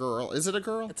 That's a girl. Is it a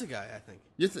girl? It's a guy, I think.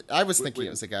 I was thinking it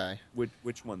was a guy.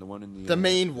 Which one? The one in the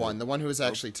main one, the one who is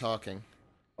actually talking.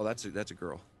 Oh, that's a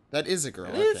girl. That is a girl.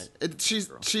 It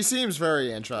is? She seems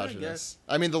very androgynous.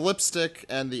 I mean, the lipstick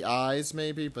and the eyes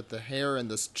maybe, but the hair and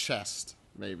this chest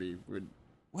maybe would.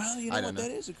 Well, you know what?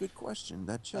 That is a good question.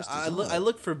 That chest. I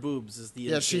look for boobs. Is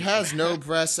the she has no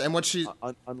breasts, and what she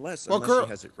unless she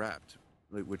has it wrapped.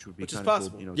 Which would be kind of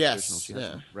possible. Cool, yes, she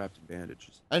has wrapped in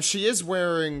bandages. And she is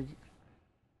wearing.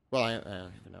 Well, I don't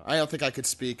even know. I don't think I could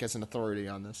speak as an authority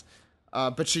on this,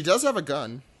 but she does have a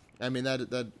gun. I mean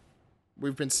that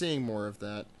we've been seeing more of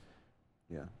that.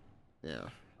 Yeah. Yeah.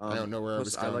 I don't know where I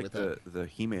was going with that. the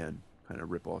He-Man kind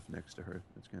of rip off next to her.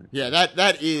 That's kind of cool. Yeah.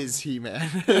 That is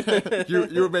He-Man.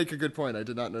 you would make a good point. I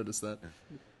did not notice that.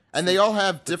 Yeah. And they all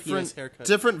have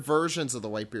different versions of the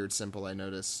Whitebeard symbol. I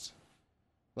noticed.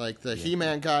 Like the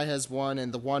He-Man guy has one,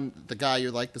 and the guy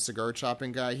you like, the cigar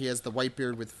chopping guy, he has the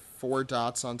Whitebeard with 4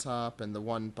 dots on top, and the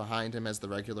one behind him has the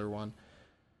regular one.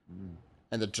 Mm.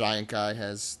 And the giant guy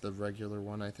has the regular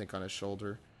one, I think, on his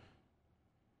shoulder.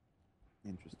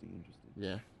 Interesting.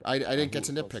 Yeah, I didn't get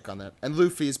to nitpick on that. And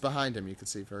Luffy's behind him, you can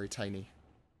see, very tiny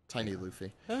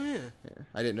Luffy. Oh yeah.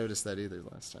 I didn't notice that either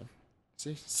last time.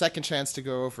 See, second chance to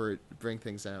go over it, bring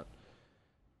things out.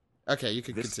 Okay, you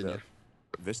could continue.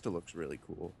 Vista looks really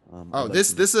cool.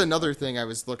 This is another thing I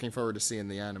was looking forward to seeing in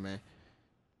the anime,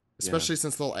 especially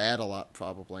since they'll add a lot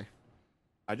probably.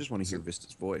 I just want to hear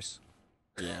Vista's voice.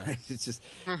 Yeah, it's just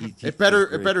it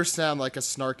better sound like a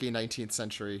snarky 19th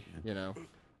century,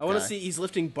 I want to see he's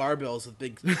lifting barbells with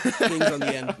big things on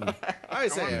the end. I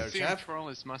want to see him twirl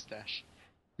his mustache.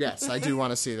 Yes, I do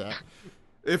want to see that.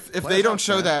 If they don't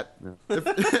show that,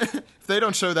 if they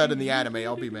don't show that in the anime,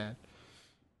 I'll be mad.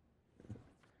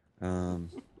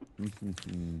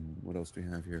 What else do we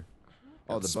have here?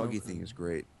 Oh, the buggy thing is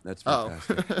great. That's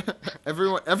fantastic.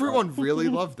 Everyone really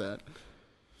loved that.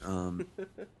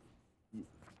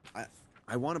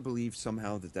 I want to believe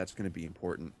somehow that that's going to be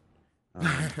important.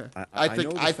 I I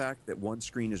think know the fact that one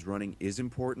screen is running is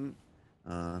important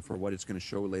for what it's going to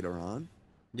show later on.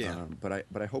 Yeah. But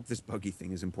I hope this buggy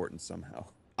thing is important somehow.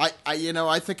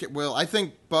 I think it will. I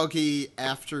think Buggy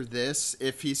after this,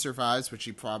 if he survives, which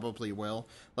he probably will.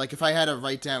 Like if I had to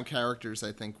write down characters,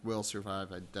 I think will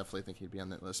survive. I definitely think he'd be on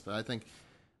that list. But I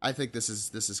think this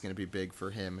is going to be big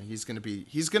for him. He's going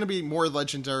to be more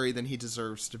legendary than he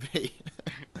deserves to be.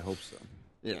 I hope so.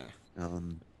 Yeah.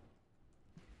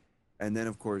 And then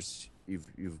of course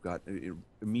you've got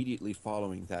immediately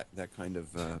following that kind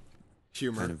of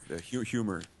Humor.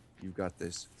 Humor. You've got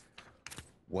this.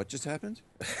 What just happened?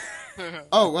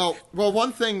 Oh well.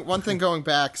 One thing going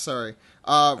back. Sorry.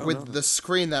 The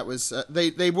screen that was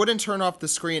they wouldn't turn off the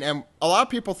screen, and a lot of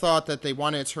people thought that they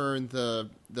wanted to turn the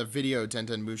video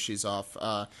Denden Mushis off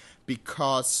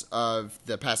because of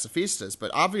the pacifistas,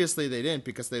 but obviously they didn't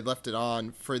because they left it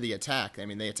on for the attack. I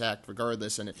mean, they attacked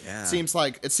regardless, and it seems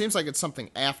like it's something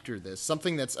after this,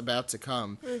 something that's about to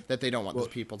come that they don't want the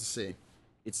people to see.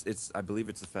 It's I believe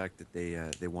it's the fact that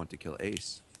they want to kill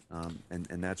Ace.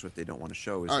 And that's what they don't want to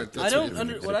show. Is Right,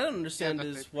 What I don't understand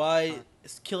is why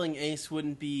killing Ace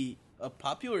wouldn't be a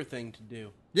popular thing to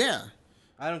do. Yeah.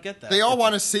 I don't get that. They all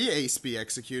want to see Ace be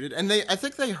executed, and I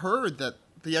think they heard that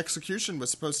the execution was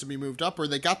supposed to be moved up, or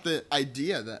they got the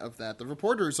idea of that. The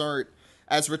reporters aren't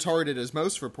as retarded as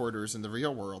most reporters in the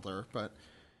real world are, but,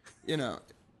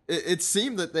 it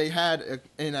seemed that they had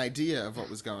an idea of what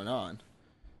was going on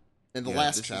in the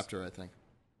last chapter, I think.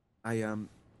 I'm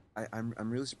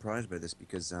really surprised by this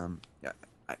because I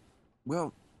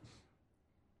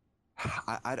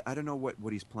don't know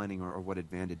what he's planning or what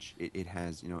advantage it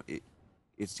has.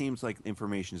 It seems like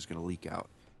information is going to leak out,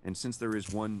 and since there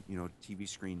is one TV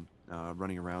screen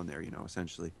running around there,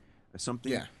 essentially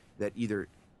something that either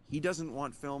he doesn't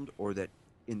want filmed or that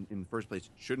in the first place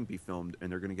shouldn't be filmed,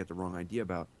 and they're going to get the wrong idea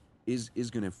about is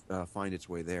going to find its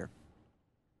way there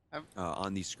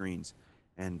on these screens.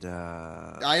 And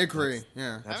I agree.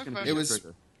 That's going to be it a was.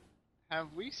 trigger. Have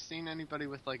we seen anybody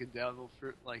with like a devil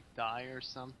fruit like die or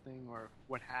something, or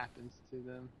what happens to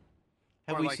them?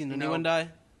 Have Or, we like, seen anyone die?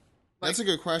 That's a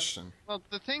good question. Well,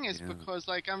 the thing is, because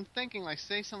like I'm thinking, like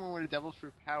say someone with a devil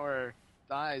fruit power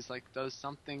dies, like does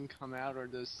something come out, or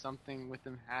does something with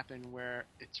them happen where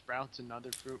it sprouts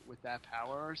another fruit with that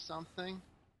power or something?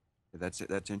 That's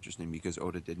interesting because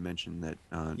Oda did mention that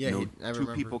two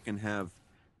people can have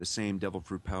the same devil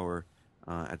fruit power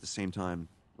at the same time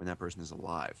when that person is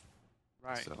alive.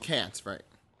 Right. So, Can't, right.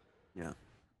 Yeah.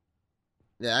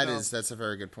 Yeah, that's a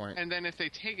very good point. And then if they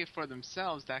take it for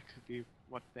themselves, that could be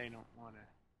what they don't want to.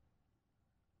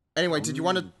 Anyway, did you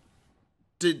want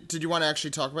to actually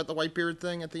talk about the Whitebeard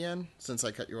thing at the end, since I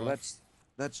cut you off?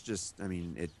 That's just, I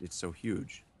mean, it's so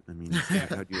huge. I mean,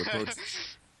 how do you approach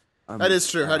that is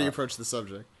true. How do you approach the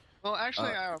subject? Well, actually,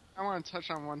 I want to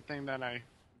touch on one thing that I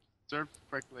observed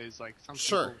quickly is like some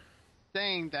Sure. people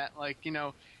saying that, like,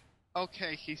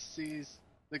 okay, he sees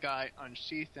the guy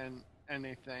unsheath and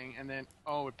anything, and then,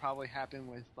 it probably happened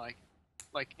with, like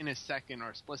in a second or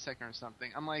a split second or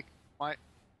something. I'm like, why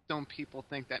don't people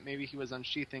think that maybe he was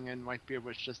unsheathing and Whitebeard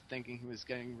was just thinking he was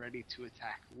getting ready to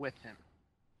attack with him?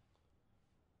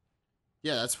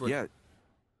 Yeah, that's what...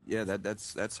 Yeah,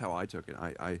 that's how I took it.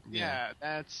 Yeah,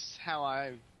 that's how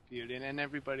I viewed it, and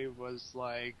everybody was,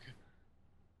 like,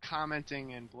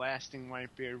 commenting and blasting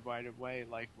Whitebeard right away,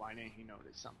 like, why didn't he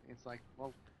notice something? It's like,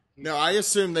 well... No, I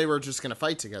assumed they were just going to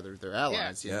fight together. They're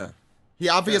allies, yeah. He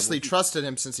obviously trusted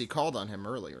him since he called on him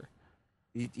earlier.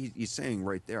 He's saying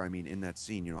right there, I mean, in that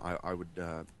scene, I would,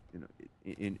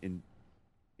 in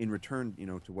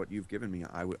return, to what you've given me,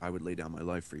 I would lay down my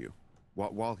life for you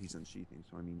while he's unsheathing.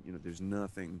 So, I mean, there's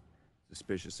nothing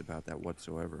suspicious about that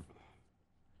whatsoever.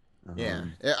 Yeah.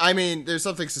 I mean, there's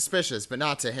something suspicious, but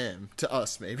not to him. To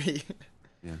us, maybe.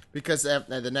 Yeah. Because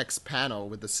the next panel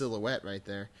with the silhouette right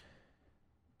there.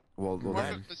 Well,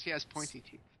 because he has pointy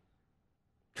teeth.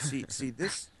 See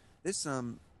this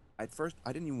at first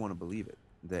I didn't even want to believe it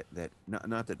that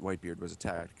not that Whitebeard was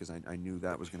attacked, because I knew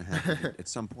that was going to happen at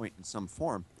some point in some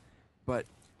form, but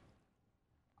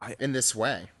in this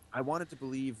way I wanted to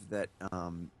believe that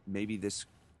maybe this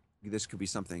could be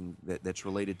something that's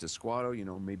related to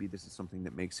Squatto. Maybe this is something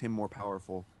that makes him more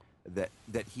powerful, that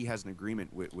he has an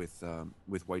agreement with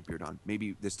Whitebeard on.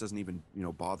 Maybe this doesn't even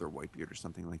bother Whitebeard or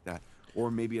something like that. Or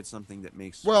maybe it's something that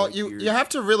makes... Well, you have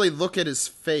to really look at his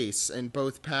face in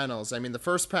both panels. I mean, the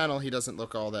first panel, he doesn't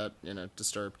look all that,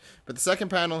 disturbed. But the second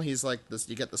panel, he's like this.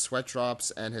 You get the sweat drops,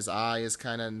 and his eye is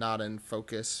kind of not in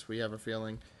focus, we have a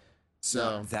feeling.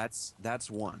 So... No,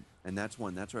 that's one. And that's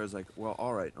one. That's where I was like, well,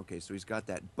 all right, okay, so he's got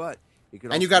that. But It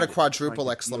could And you also got be a that he's trying quadruple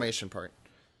to exclamation point.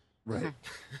 Right.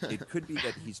 It could be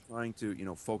that he's trying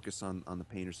to, focus on the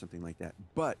paint or something like that.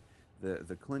 But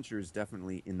the clincher is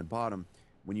definitely in the bottom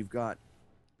when you've got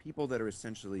people that are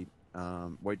essentially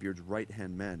Whitebeard's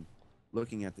right-hand men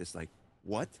looking at this like,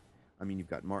 what? I mean, you've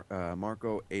got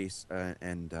Marco, Ace,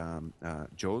 and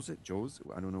Jose.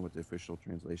 I don't know what the official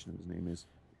translation of his name is.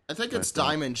 I think it's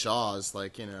Diamond Jaws,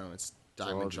 like, it's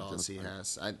Diamond Jaws he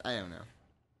has. I don't know.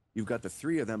 You've got the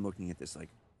three of them looking at this like,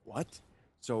 what?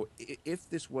 So if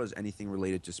this was anything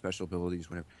related to special abilities,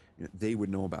 whatever, they would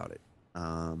know about it.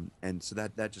 And so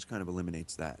that just kind of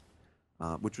eliminates that,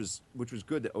 which was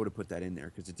good that Oda put that in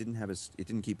there because it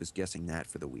didn't keep us guessing that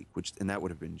for the week, and that would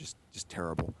have been just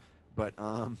terrible. But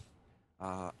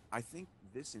I think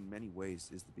this in many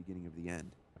ways is the beginning of the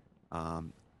end.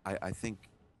 I think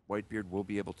Whitebeard will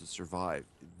be able to survive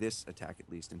this attack at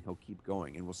least, and he'll keep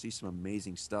going, and we'll see some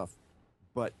amazing stuff.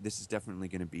 But this is definitely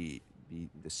going to be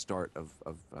the start of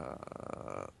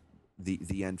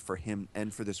the end for him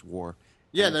and for this war.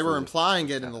 Yeah, they were implying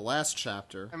it in the last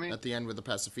chapter. At the end with the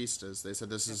pacifistas, they said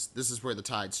this Yeah. is where the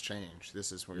tides change.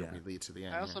 This is where we lead to the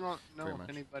end. I also don't know pretty if much.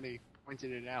 anybody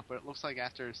pointed it out, but it looks like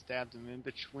after it stabbed him, in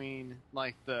between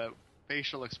like the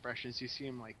facial expressions, you see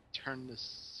him like turn the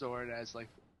sword as like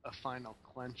a final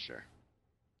clencher.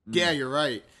 Yeah, you're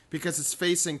right. Because it's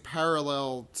facing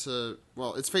parallel to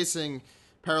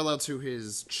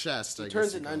his chest. He I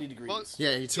turns guess it 90 degrees. Well,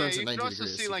 Yeah, he turns you it 90 can also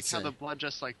degrees. see you like could how say. the blood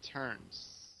just like turns.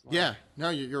 Like, Yeah, no,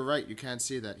 you're right. You can't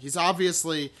see that. He's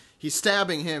obviously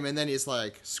stabbing him, and then he's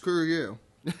like, "Screw you."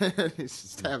 He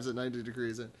stabs it 90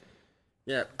 degrees in.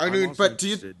 Yeah, I I'm mean, also but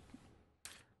interested-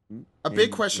 a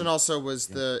big question also was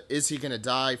is he going to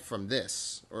die from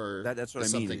this, or that's what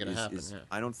is I mean. something going to happen? Is Yeah.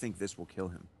 I don't think this will kill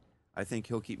him. I think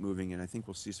he'll keep moving, and I think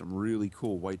we'll see some really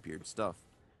cool Whitebeard stuff.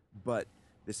 But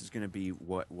this is going to be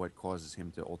what causes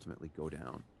him to ultimately go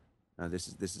down. This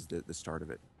is the start of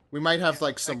it. We might have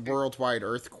like some worldwide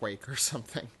earthquake or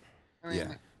something. I mean,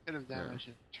 Yeah. it could have damaged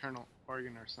an internal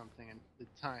organ or something, and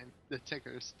the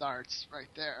ticker starts right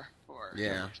there for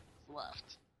Yeah. what's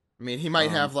left. I mean, he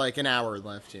might have like an hour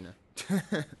left, Yeah.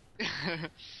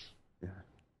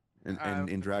 And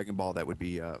in Dragon Ball, that would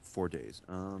be 4 days.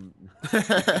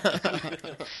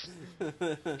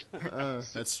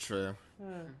 That's true.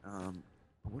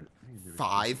 What,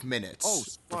 5 minutes. Oh,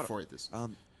 Squad. before this.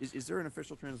 Is there an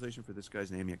official translation for this guy's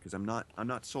name yet? Because I'm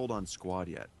not sold on Squad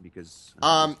yet. Because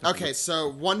Okay, so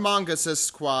one manga says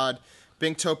Squad.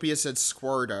 Binktopia said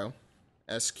Squirdo,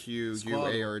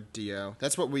 Squardo.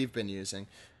 That's what we've been using.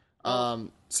 So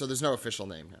there's no official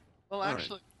name yet. Well,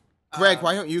 actually, Greg,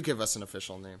 why don't you give us an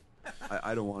official name?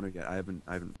 I don't want to get. I haven't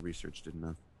researched it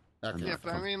enough. Okay. yeah,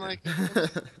 but I mean, like,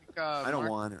 I don't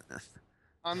want it.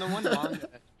 on the one manga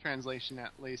translation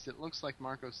at least, it looks like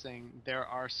Marco's saying there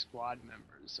are squad members.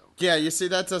 So Yeah, you see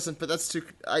that doesn't, but that's too.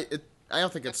 I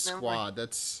don't think it's Never Squad. mind.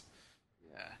 That's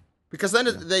yeah, because then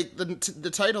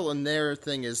the title in their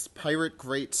thing is Pirate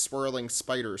Great Swirling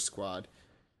Spider Squad.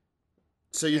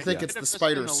 So you think yeah. it's Could the have just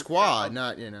Spider been a Squad, literal-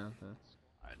 not squad.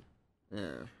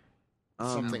 yeah,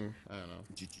 something I don't know.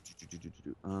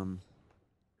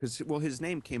 Because his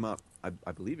name came up. I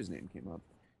believe his name came up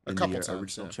A in couple the times,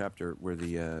 original yeah. chapter where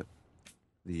the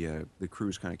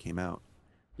cruise kind of came out.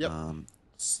 Yep.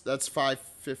 That's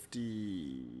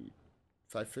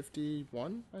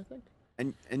 551, I think.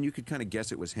 And you could kind of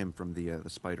guess it was him from the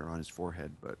spider on his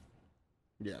forehead, but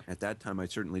Yeah. at that time I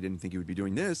certainly didn't think he would be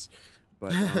doing this.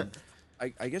 But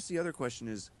I guess the other question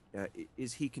is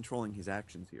he controlling his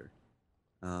actions here?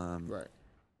 Right.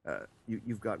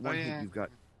 You've got one. yeah. You've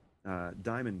got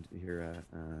Diamond here.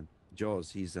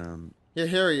 Jaws. He's Yeah,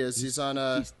 here he is. He's on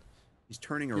he's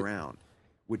turning around,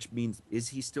 which means is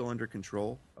he still under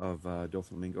control of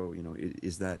Doflamingo? You know,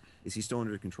 is he still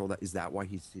under control? Is that why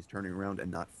he's turning around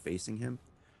and not facing him,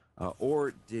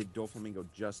 or did Doflamingo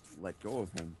just let go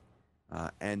of him?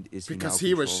 And is he because now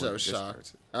he was so controlling this guy?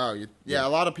 shocked. Oh, yeah. A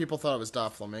lot of people thought it was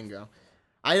Doflamingo.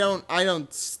 I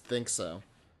don't think so.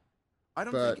 I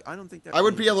don't think that. I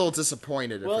would be a little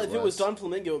disappointed Well, if if it was Don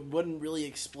Flamingo, it wouldn't really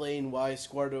explain why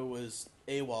Squardo was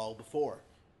AWOL before.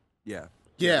 Yeah.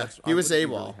 Yeah, he I was wouldn't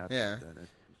be AWOL, really happy yeah. with that.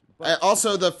 But-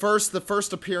 Also, the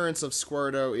first appearance of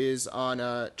Squirdo is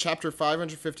on chapter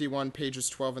 551, pages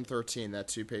 12 and 13. That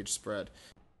 2-page spread.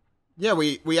 Yeah,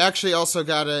 we actually also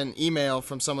got an email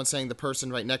from someone saying the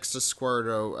person right next to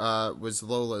Squirdo was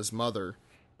Lola's mother.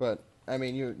 But I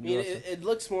mean, It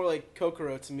looks more like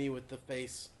Kokoro to me with the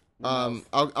face. and the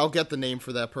mouth. I'll get the name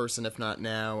for that person if not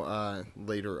now,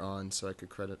 later on, so I could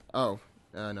credit. Oh,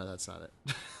 no, that's not it.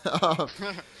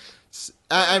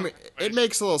 I mean, it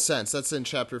makes a little sense. That's in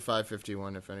chapter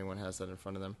 551 if anyone has that in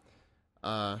front of them.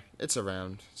 It's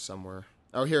around somewhere.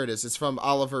 Oh, here it is. It's from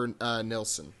Oliver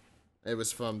Nilsson. It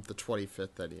was from the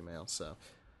 25th, that email. So,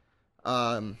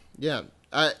 yeah.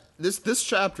 This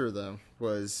chapter though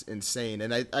was insane,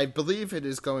 and I believe it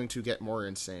is going to get more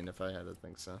insane if I had to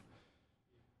think so.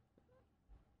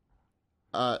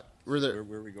 Where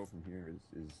we go from here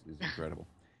is incredible.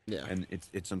 Yeah. And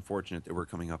it's unfortunate that we're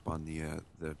coming up on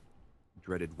the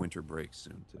dreaded winter break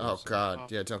soon. Today, Oh so.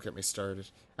 God, yeah, don't get me started.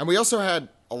 And we also had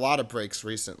a lot of breaks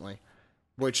recently,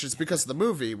 which is because of the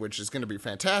movie, which is going to be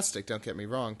fantastic. Don't get me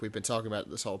wrong. We've been talking about it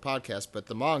this whole podcast, but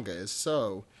the manga is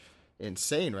so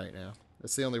insane right now.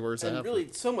 That's the only words I And have.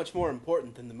 really, so much more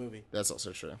important than the movie. That's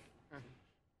also true.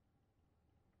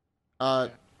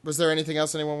 Was there anything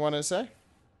else anyone wanted to say?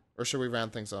 Or should we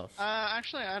round things off?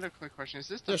 Actually, I had a quick question. Is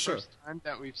this the sure. first time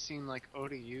that we've seen like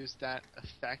Oda use that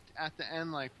effect at the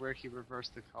end, like where he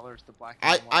reversed the colors to black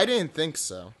and white? I didn't think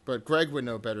so, but Greg would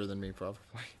know better than me, probably.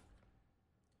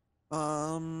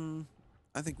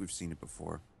 I think we've seen it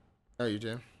before. Oh, you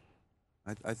do?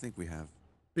 I think we have.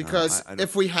 Because I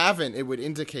if we haven't, it would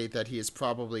indicate that he is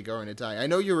probably going to die. I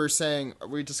know you were saying,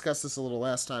 we discussed this a little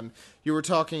last time, you were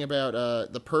talking about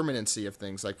the permanency of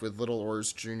things, like with Little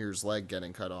Oars Jr.'s leg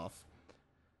getting cut off.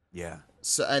 Yeah.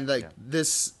 So, and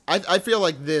this, I feel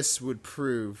like this would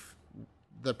prove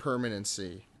the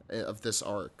permanency of this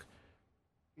arc.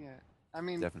 Yeah, I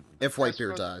mean, Definitely. If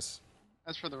Whitebeard dies.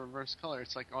 As for the reverse color,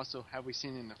 it's like also, have we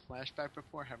seen it in a flashback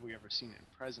before? Have we ever seen it in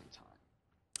present time?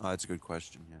 Oh, that's a good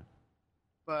question, yeah.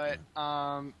 But,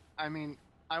 I mean,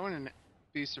 I wouldn't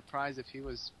be surprised if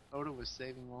Oda was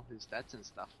saving all his debts and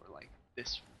stuff for, like,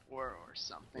 this war or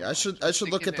something. Yeah, I should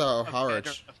look at the O'Hara.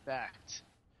 Effect.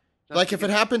 Like, if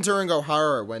it happened during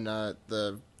O'Hara when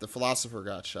the philosopher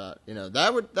got shot, you know,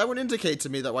 that would indicate to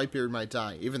me that Whitebeard might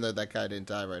die, even though that guy didn't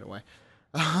die right away.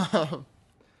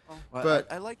 But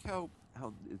I like how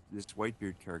this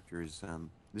Whitebeard character is.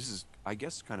 This is, I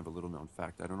guess, kind of a little known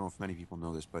fact. I don't know if many people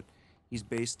know this, but he's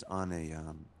based on a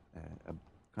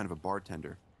kind of a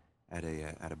bartender at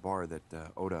a bar that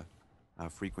Oda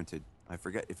frequented. I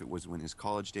forget if it was in his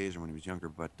college days or when he was younger,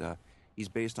 but he's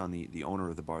based on the owner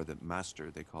of the bar, the master,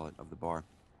 they call it, of the bar.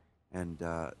 And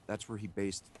that's where he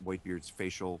based Whitebeard's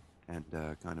facial and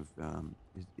kind of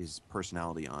his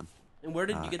personality on. And where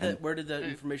did you get that? Where did that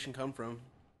information come from?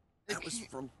 That was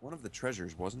from one of the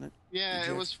treasures, wasn't it? Yeah,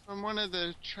 it was from one of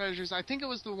the treasures. I think it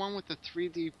was the one with the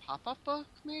 3D pop-up book,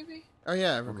 maybe? Oh,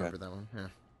 yeah, I remember that one, yeah.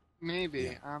 Maybe.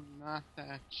 Yeah. I'm not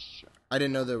that sure. I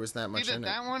didn't know there was that much Either in it.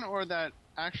 that one or that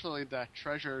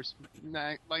treasures,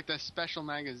 like the special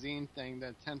magazine thing,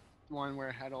 the 10th one where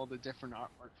it had all the different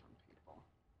artwork from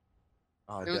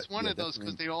people. It was one of those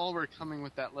because they all were coming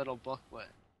with that little booklet.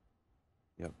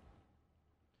 Yep.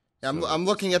 Yeah, I'm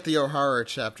looking at the O'Hara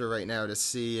chapter right now to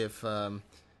see if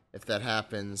that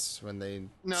happens when they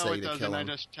No, say it to doesn't. kill him. I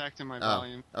just checked in my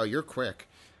volume. Oh, you're quick.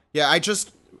 Yeah,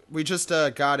 we just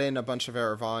got in a bunch of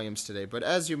our volumes today, but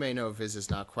as you may know, Viz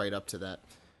is not quite up to that.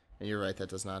 And you're right, that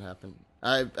does not happen.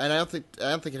 I don't think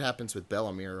it happens with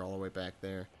Bellamere all the way back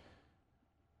there.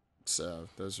 So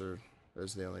those are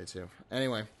the only two.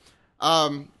 Anyway,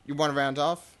 you want to round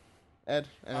off, Ed?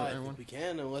 I think we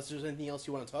can, unless there's anything else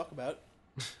you want to talk about.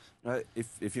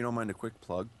 If you don't mind a quick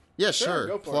plug. Yeah, Sure, sure.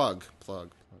 go for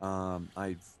Plug.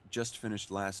 I've just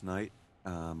finished last night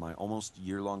my almost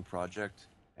year-long project,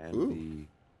 and the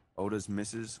Oda's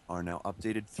Misses are now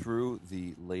updated through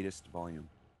the latest volume.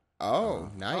 Oh, I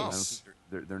don't nice.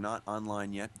 think they're not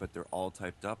online yet, but they're all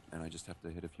typed up, and I just have to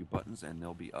hit a few buttons, and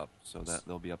they'll be up. So that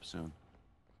they'll be up soon.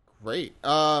 Great.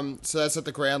 So that's at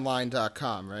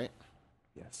thegrandline.com, right?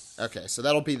 Yes. Okay, so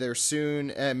that'll be there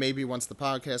soon, and maybe once the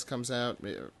podcast comes out.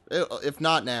 If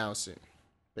not now, soon.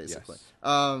 Basically.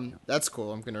 Yes. That's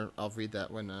cool. I'll read that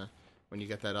when you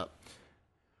get that up.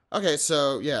 Okay,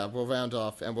 so yeah, we'll round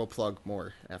off and we'll plug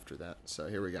more after that. So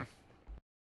here we go.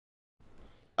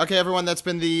 Okay, everyone, that's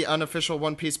been the unofficial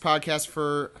One Piece podcast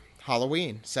for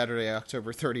Halloween, Saturday,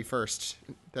 October 31st.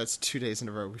 That's 2 days in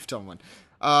a row we've done one.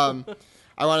 I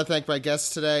want to thank my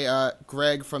guests today,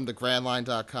 Greg from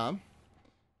thegrandline.com.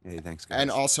 Hey, thanks, guys.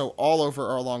 And also all over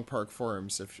our Long Park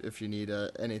forums if you need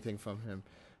anything from him.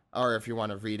 Or if you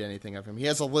want to read anything of him. He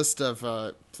has a list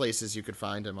of places you could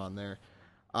find him on there.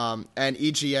 And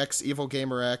EGX, Evil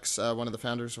Gamer X, one of the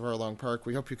founders of our Long Park.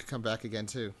 We hope you could come back again,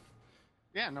 too.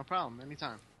 Yeah, no problem.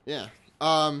 Anytime. Yeah.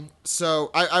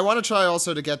 So I want to try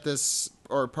also to get this,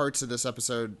 or parts of this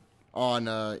episode,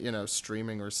 on,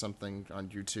 streaming or something on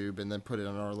YouTube, and then put it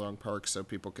on our Long Park so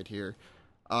people could hear.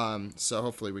 So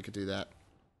hopefully we could do that.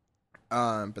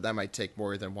 But that might take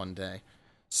more than one day.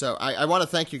 So I want to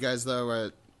thank you guys,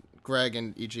 though, Greg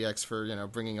and EGX, for,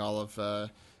 bringing all of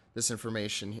this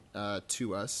information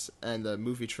to us, and the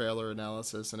movie trailer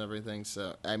analysis and everything.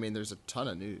 So I mean, there's a ton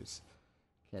of news.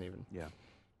 Can't even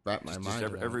wrap my mind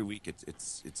around every week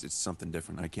it's something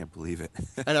different. I can't believe it.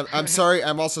 And I'm sorry.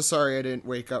 I'm also sorry I didn't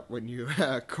wake up when you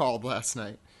called last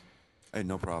night. Hey,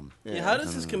 no problem. Yeah, how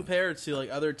does this compare to like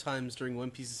other times during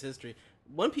One Piece's history?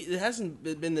 One Piece, it hasn't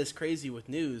been this crazy with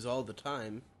news all the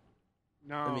time.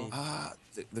 No. I mean,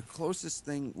 The closest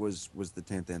thing was the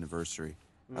 10th anniversary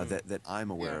that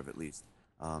I'm aware of, at least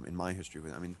in my history.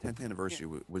 I mean, 10th anniversary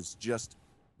was just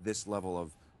this level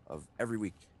of every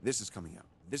week. This is coming out.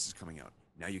 This is coming out.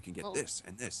 Now you can get this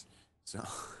and this. So.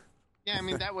 Yeah, I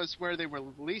mean that was where they were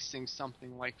releasing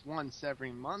something like once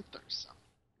every month or something.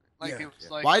 Like it was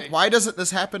like why doesn't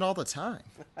this happen all the time?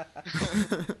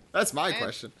 That's my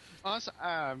question. Also,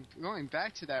 going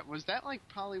back to that, was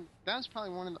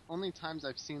probably one of the only times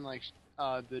I've seen like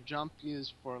the Jump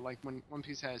used for like when One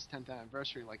Piece had its 10th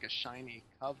anniversary, like a shiny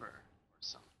cover or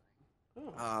something.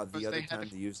 The other time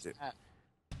they used it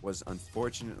was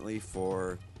unfortunately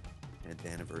for the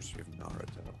anniversary of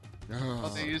Naruto.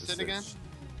 Oh, they used it again?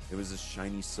 It was a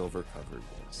shiny silver cover,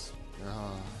 yes.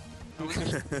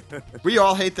 We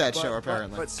all hate that show,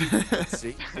 apparently. But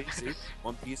see,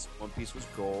 One Piece was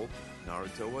gold.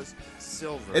 Naruto was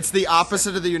silver. It's the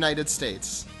opposite of the United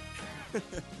States,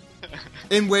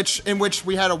 in which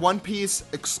we had a One Piece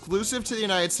exclusive to the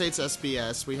United States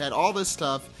SBS. We had all this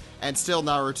stuff, and still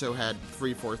Naruto had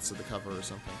 3/4 of the cover or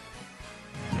something.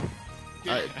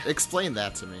 Explain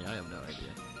that to me. I have no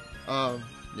idea.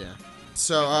 Yeah.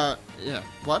 So, yeah.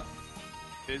 What?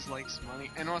 Viz likes money,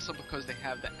 and also because they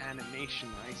have the animation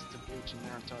rights to Bleach and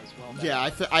Naruto as well. Yeah,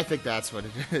 I think that's what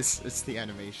it is. It's the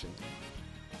animation.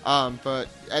 But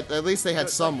at least they had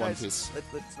some One Piece.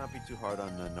 Let's not be too hard on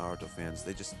Naruto fans.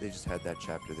 They just had that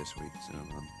chapter this week, so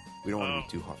we don't want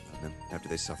to be too hard on them after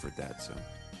they suffered that. So.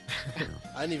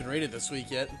 I didn't even read it this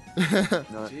week yet.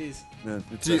 Jeez. No,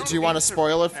 do you want to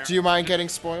spoil it? Do you mind getting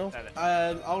spoiled?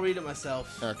 I'll read it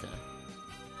myself. Okay.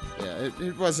 Yeah,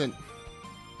 it wasn't.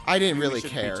 I didn't really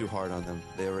care. Be too hard on them.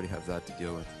 They already have that to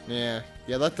deal with. Yeah,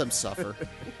 let them suffer.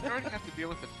 They already have to deal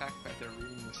with the fact that they're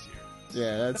reading the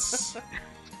series.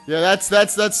 Yeah,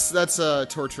 that's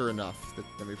torture enough.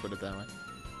 Let me put it that way.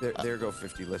 There go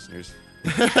 50 listeners.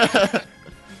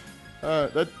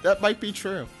 That might be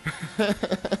true.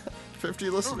 50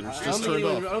 listeners just turned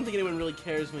off. I don't think anyone really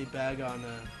cares when we bag on.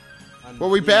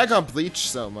 Well, we bag on Bleach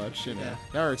so much, you know. Yeah.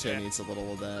 Naruto needs a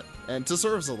little of that, and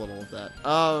deserves a little of that.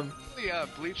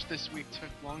 Bleach this week took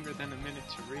longer than a minute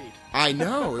to read. I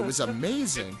know, it was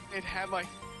amazing. It had like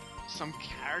some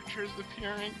characters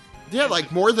appearing. Yeah,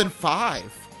 like more than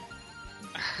 5.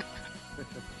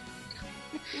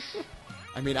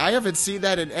 I mean, I haven't seen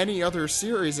that in any other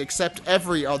series except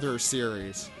every other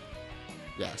series.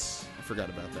 Yes, I forgot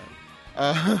about that.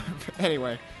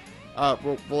 Anyway.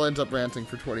 We'll end up ranting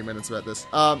for 20 minutes about this.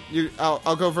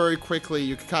 I'll go very quickly.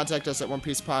 You can contact us at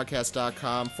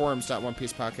OnePiecePodcast.com,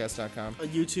 forums.OnePiecePodcast.com. On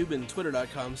YouTube and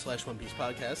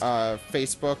Twitter.com/OnePiecePodcast.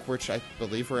 Facebook, which I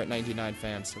believe we're at 99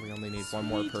 fans, so we only need one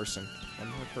more person.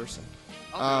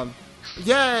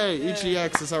 Yay!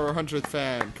 EGX is our 100th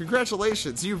fan.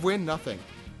 Congratulations, you win nothing.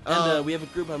 And we have a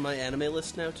group on my anime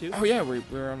list now, too. Oh yeah,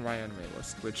 we're on my anime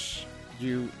list, which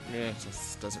it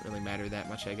just doesn't really matter that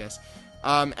much, I guess.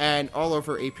 And all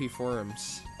over AP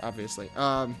forums, obviously.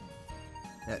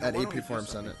 At AP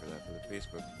forums on it. For the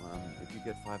Facebook, if you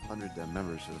get 500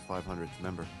 members, or the 500th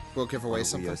member, we'll give away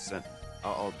something.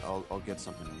 I'll get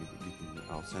something.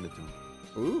 I'll send it to him.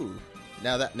 Ooh,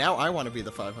 now I want to be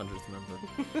the 500th member.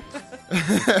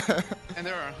 And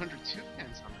there are 102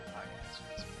 fans on the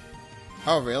podcast.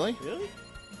 Oh, really? Really?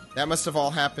 That must have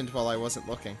all happened while I wasn't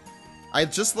looking. I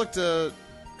just looked a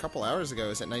couple hours ago.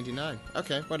 Is at 99.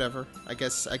 Okay, whatever. I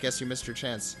guess you missed your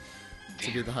chance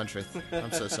to do the 100th.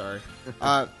 I'm so sorry.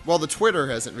 Well, the Twitter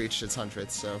hasn't reached its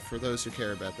 100th, so for those who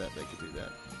care about that, they could do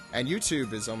that. And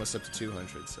YouTube is almost up to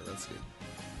 200, so that's good.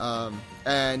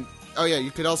 And oh yeah,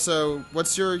 you could also.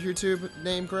 What's your YouTube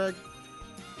name, Greg?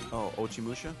 Oh,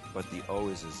 Ochimusha, but the O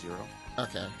is a 0.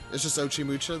 Okay, it's just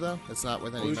Ochimucha though. It's not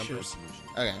with any numbers.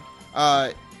 Ochimusha.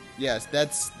 Okay. Yes,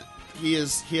 he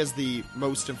has the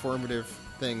most informative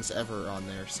things ever on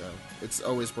there, so it's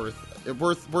always worth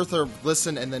a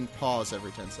listen and then pause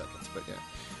every 10 seconds. But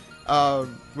yeah,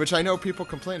 which I know people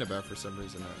complain about for some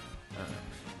reason.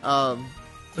 And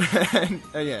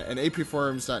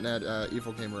apforums.net,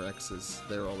 Evil Gamer X is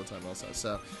there all the time also.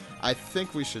 So I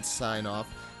think we should sign off.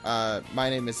 My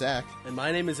name is Zach. And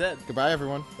my name is Ed. Goodbye,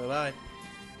 everyone. Bye-bye.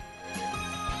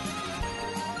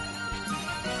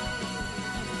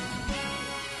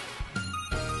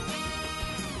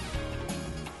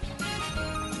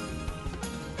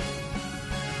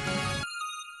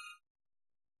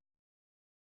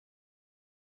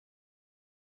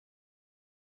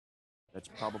 that's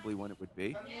probably when it would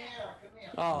be.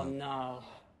 Oh no.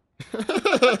 I'm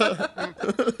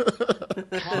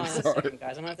Hold on a sorry. second,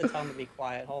 guys. I'm gonna have to tell him to be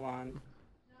quiet. Hold on.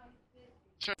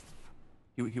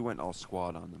 He went all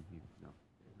squad on them. No.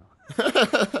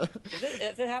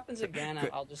 If it happens again,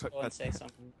 I'll just go and say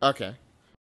something. Okay.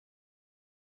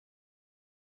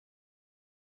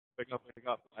 Pick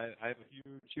up. I have a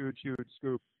huge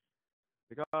scoop.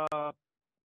 Pick up.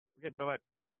 Okay, bye-bye.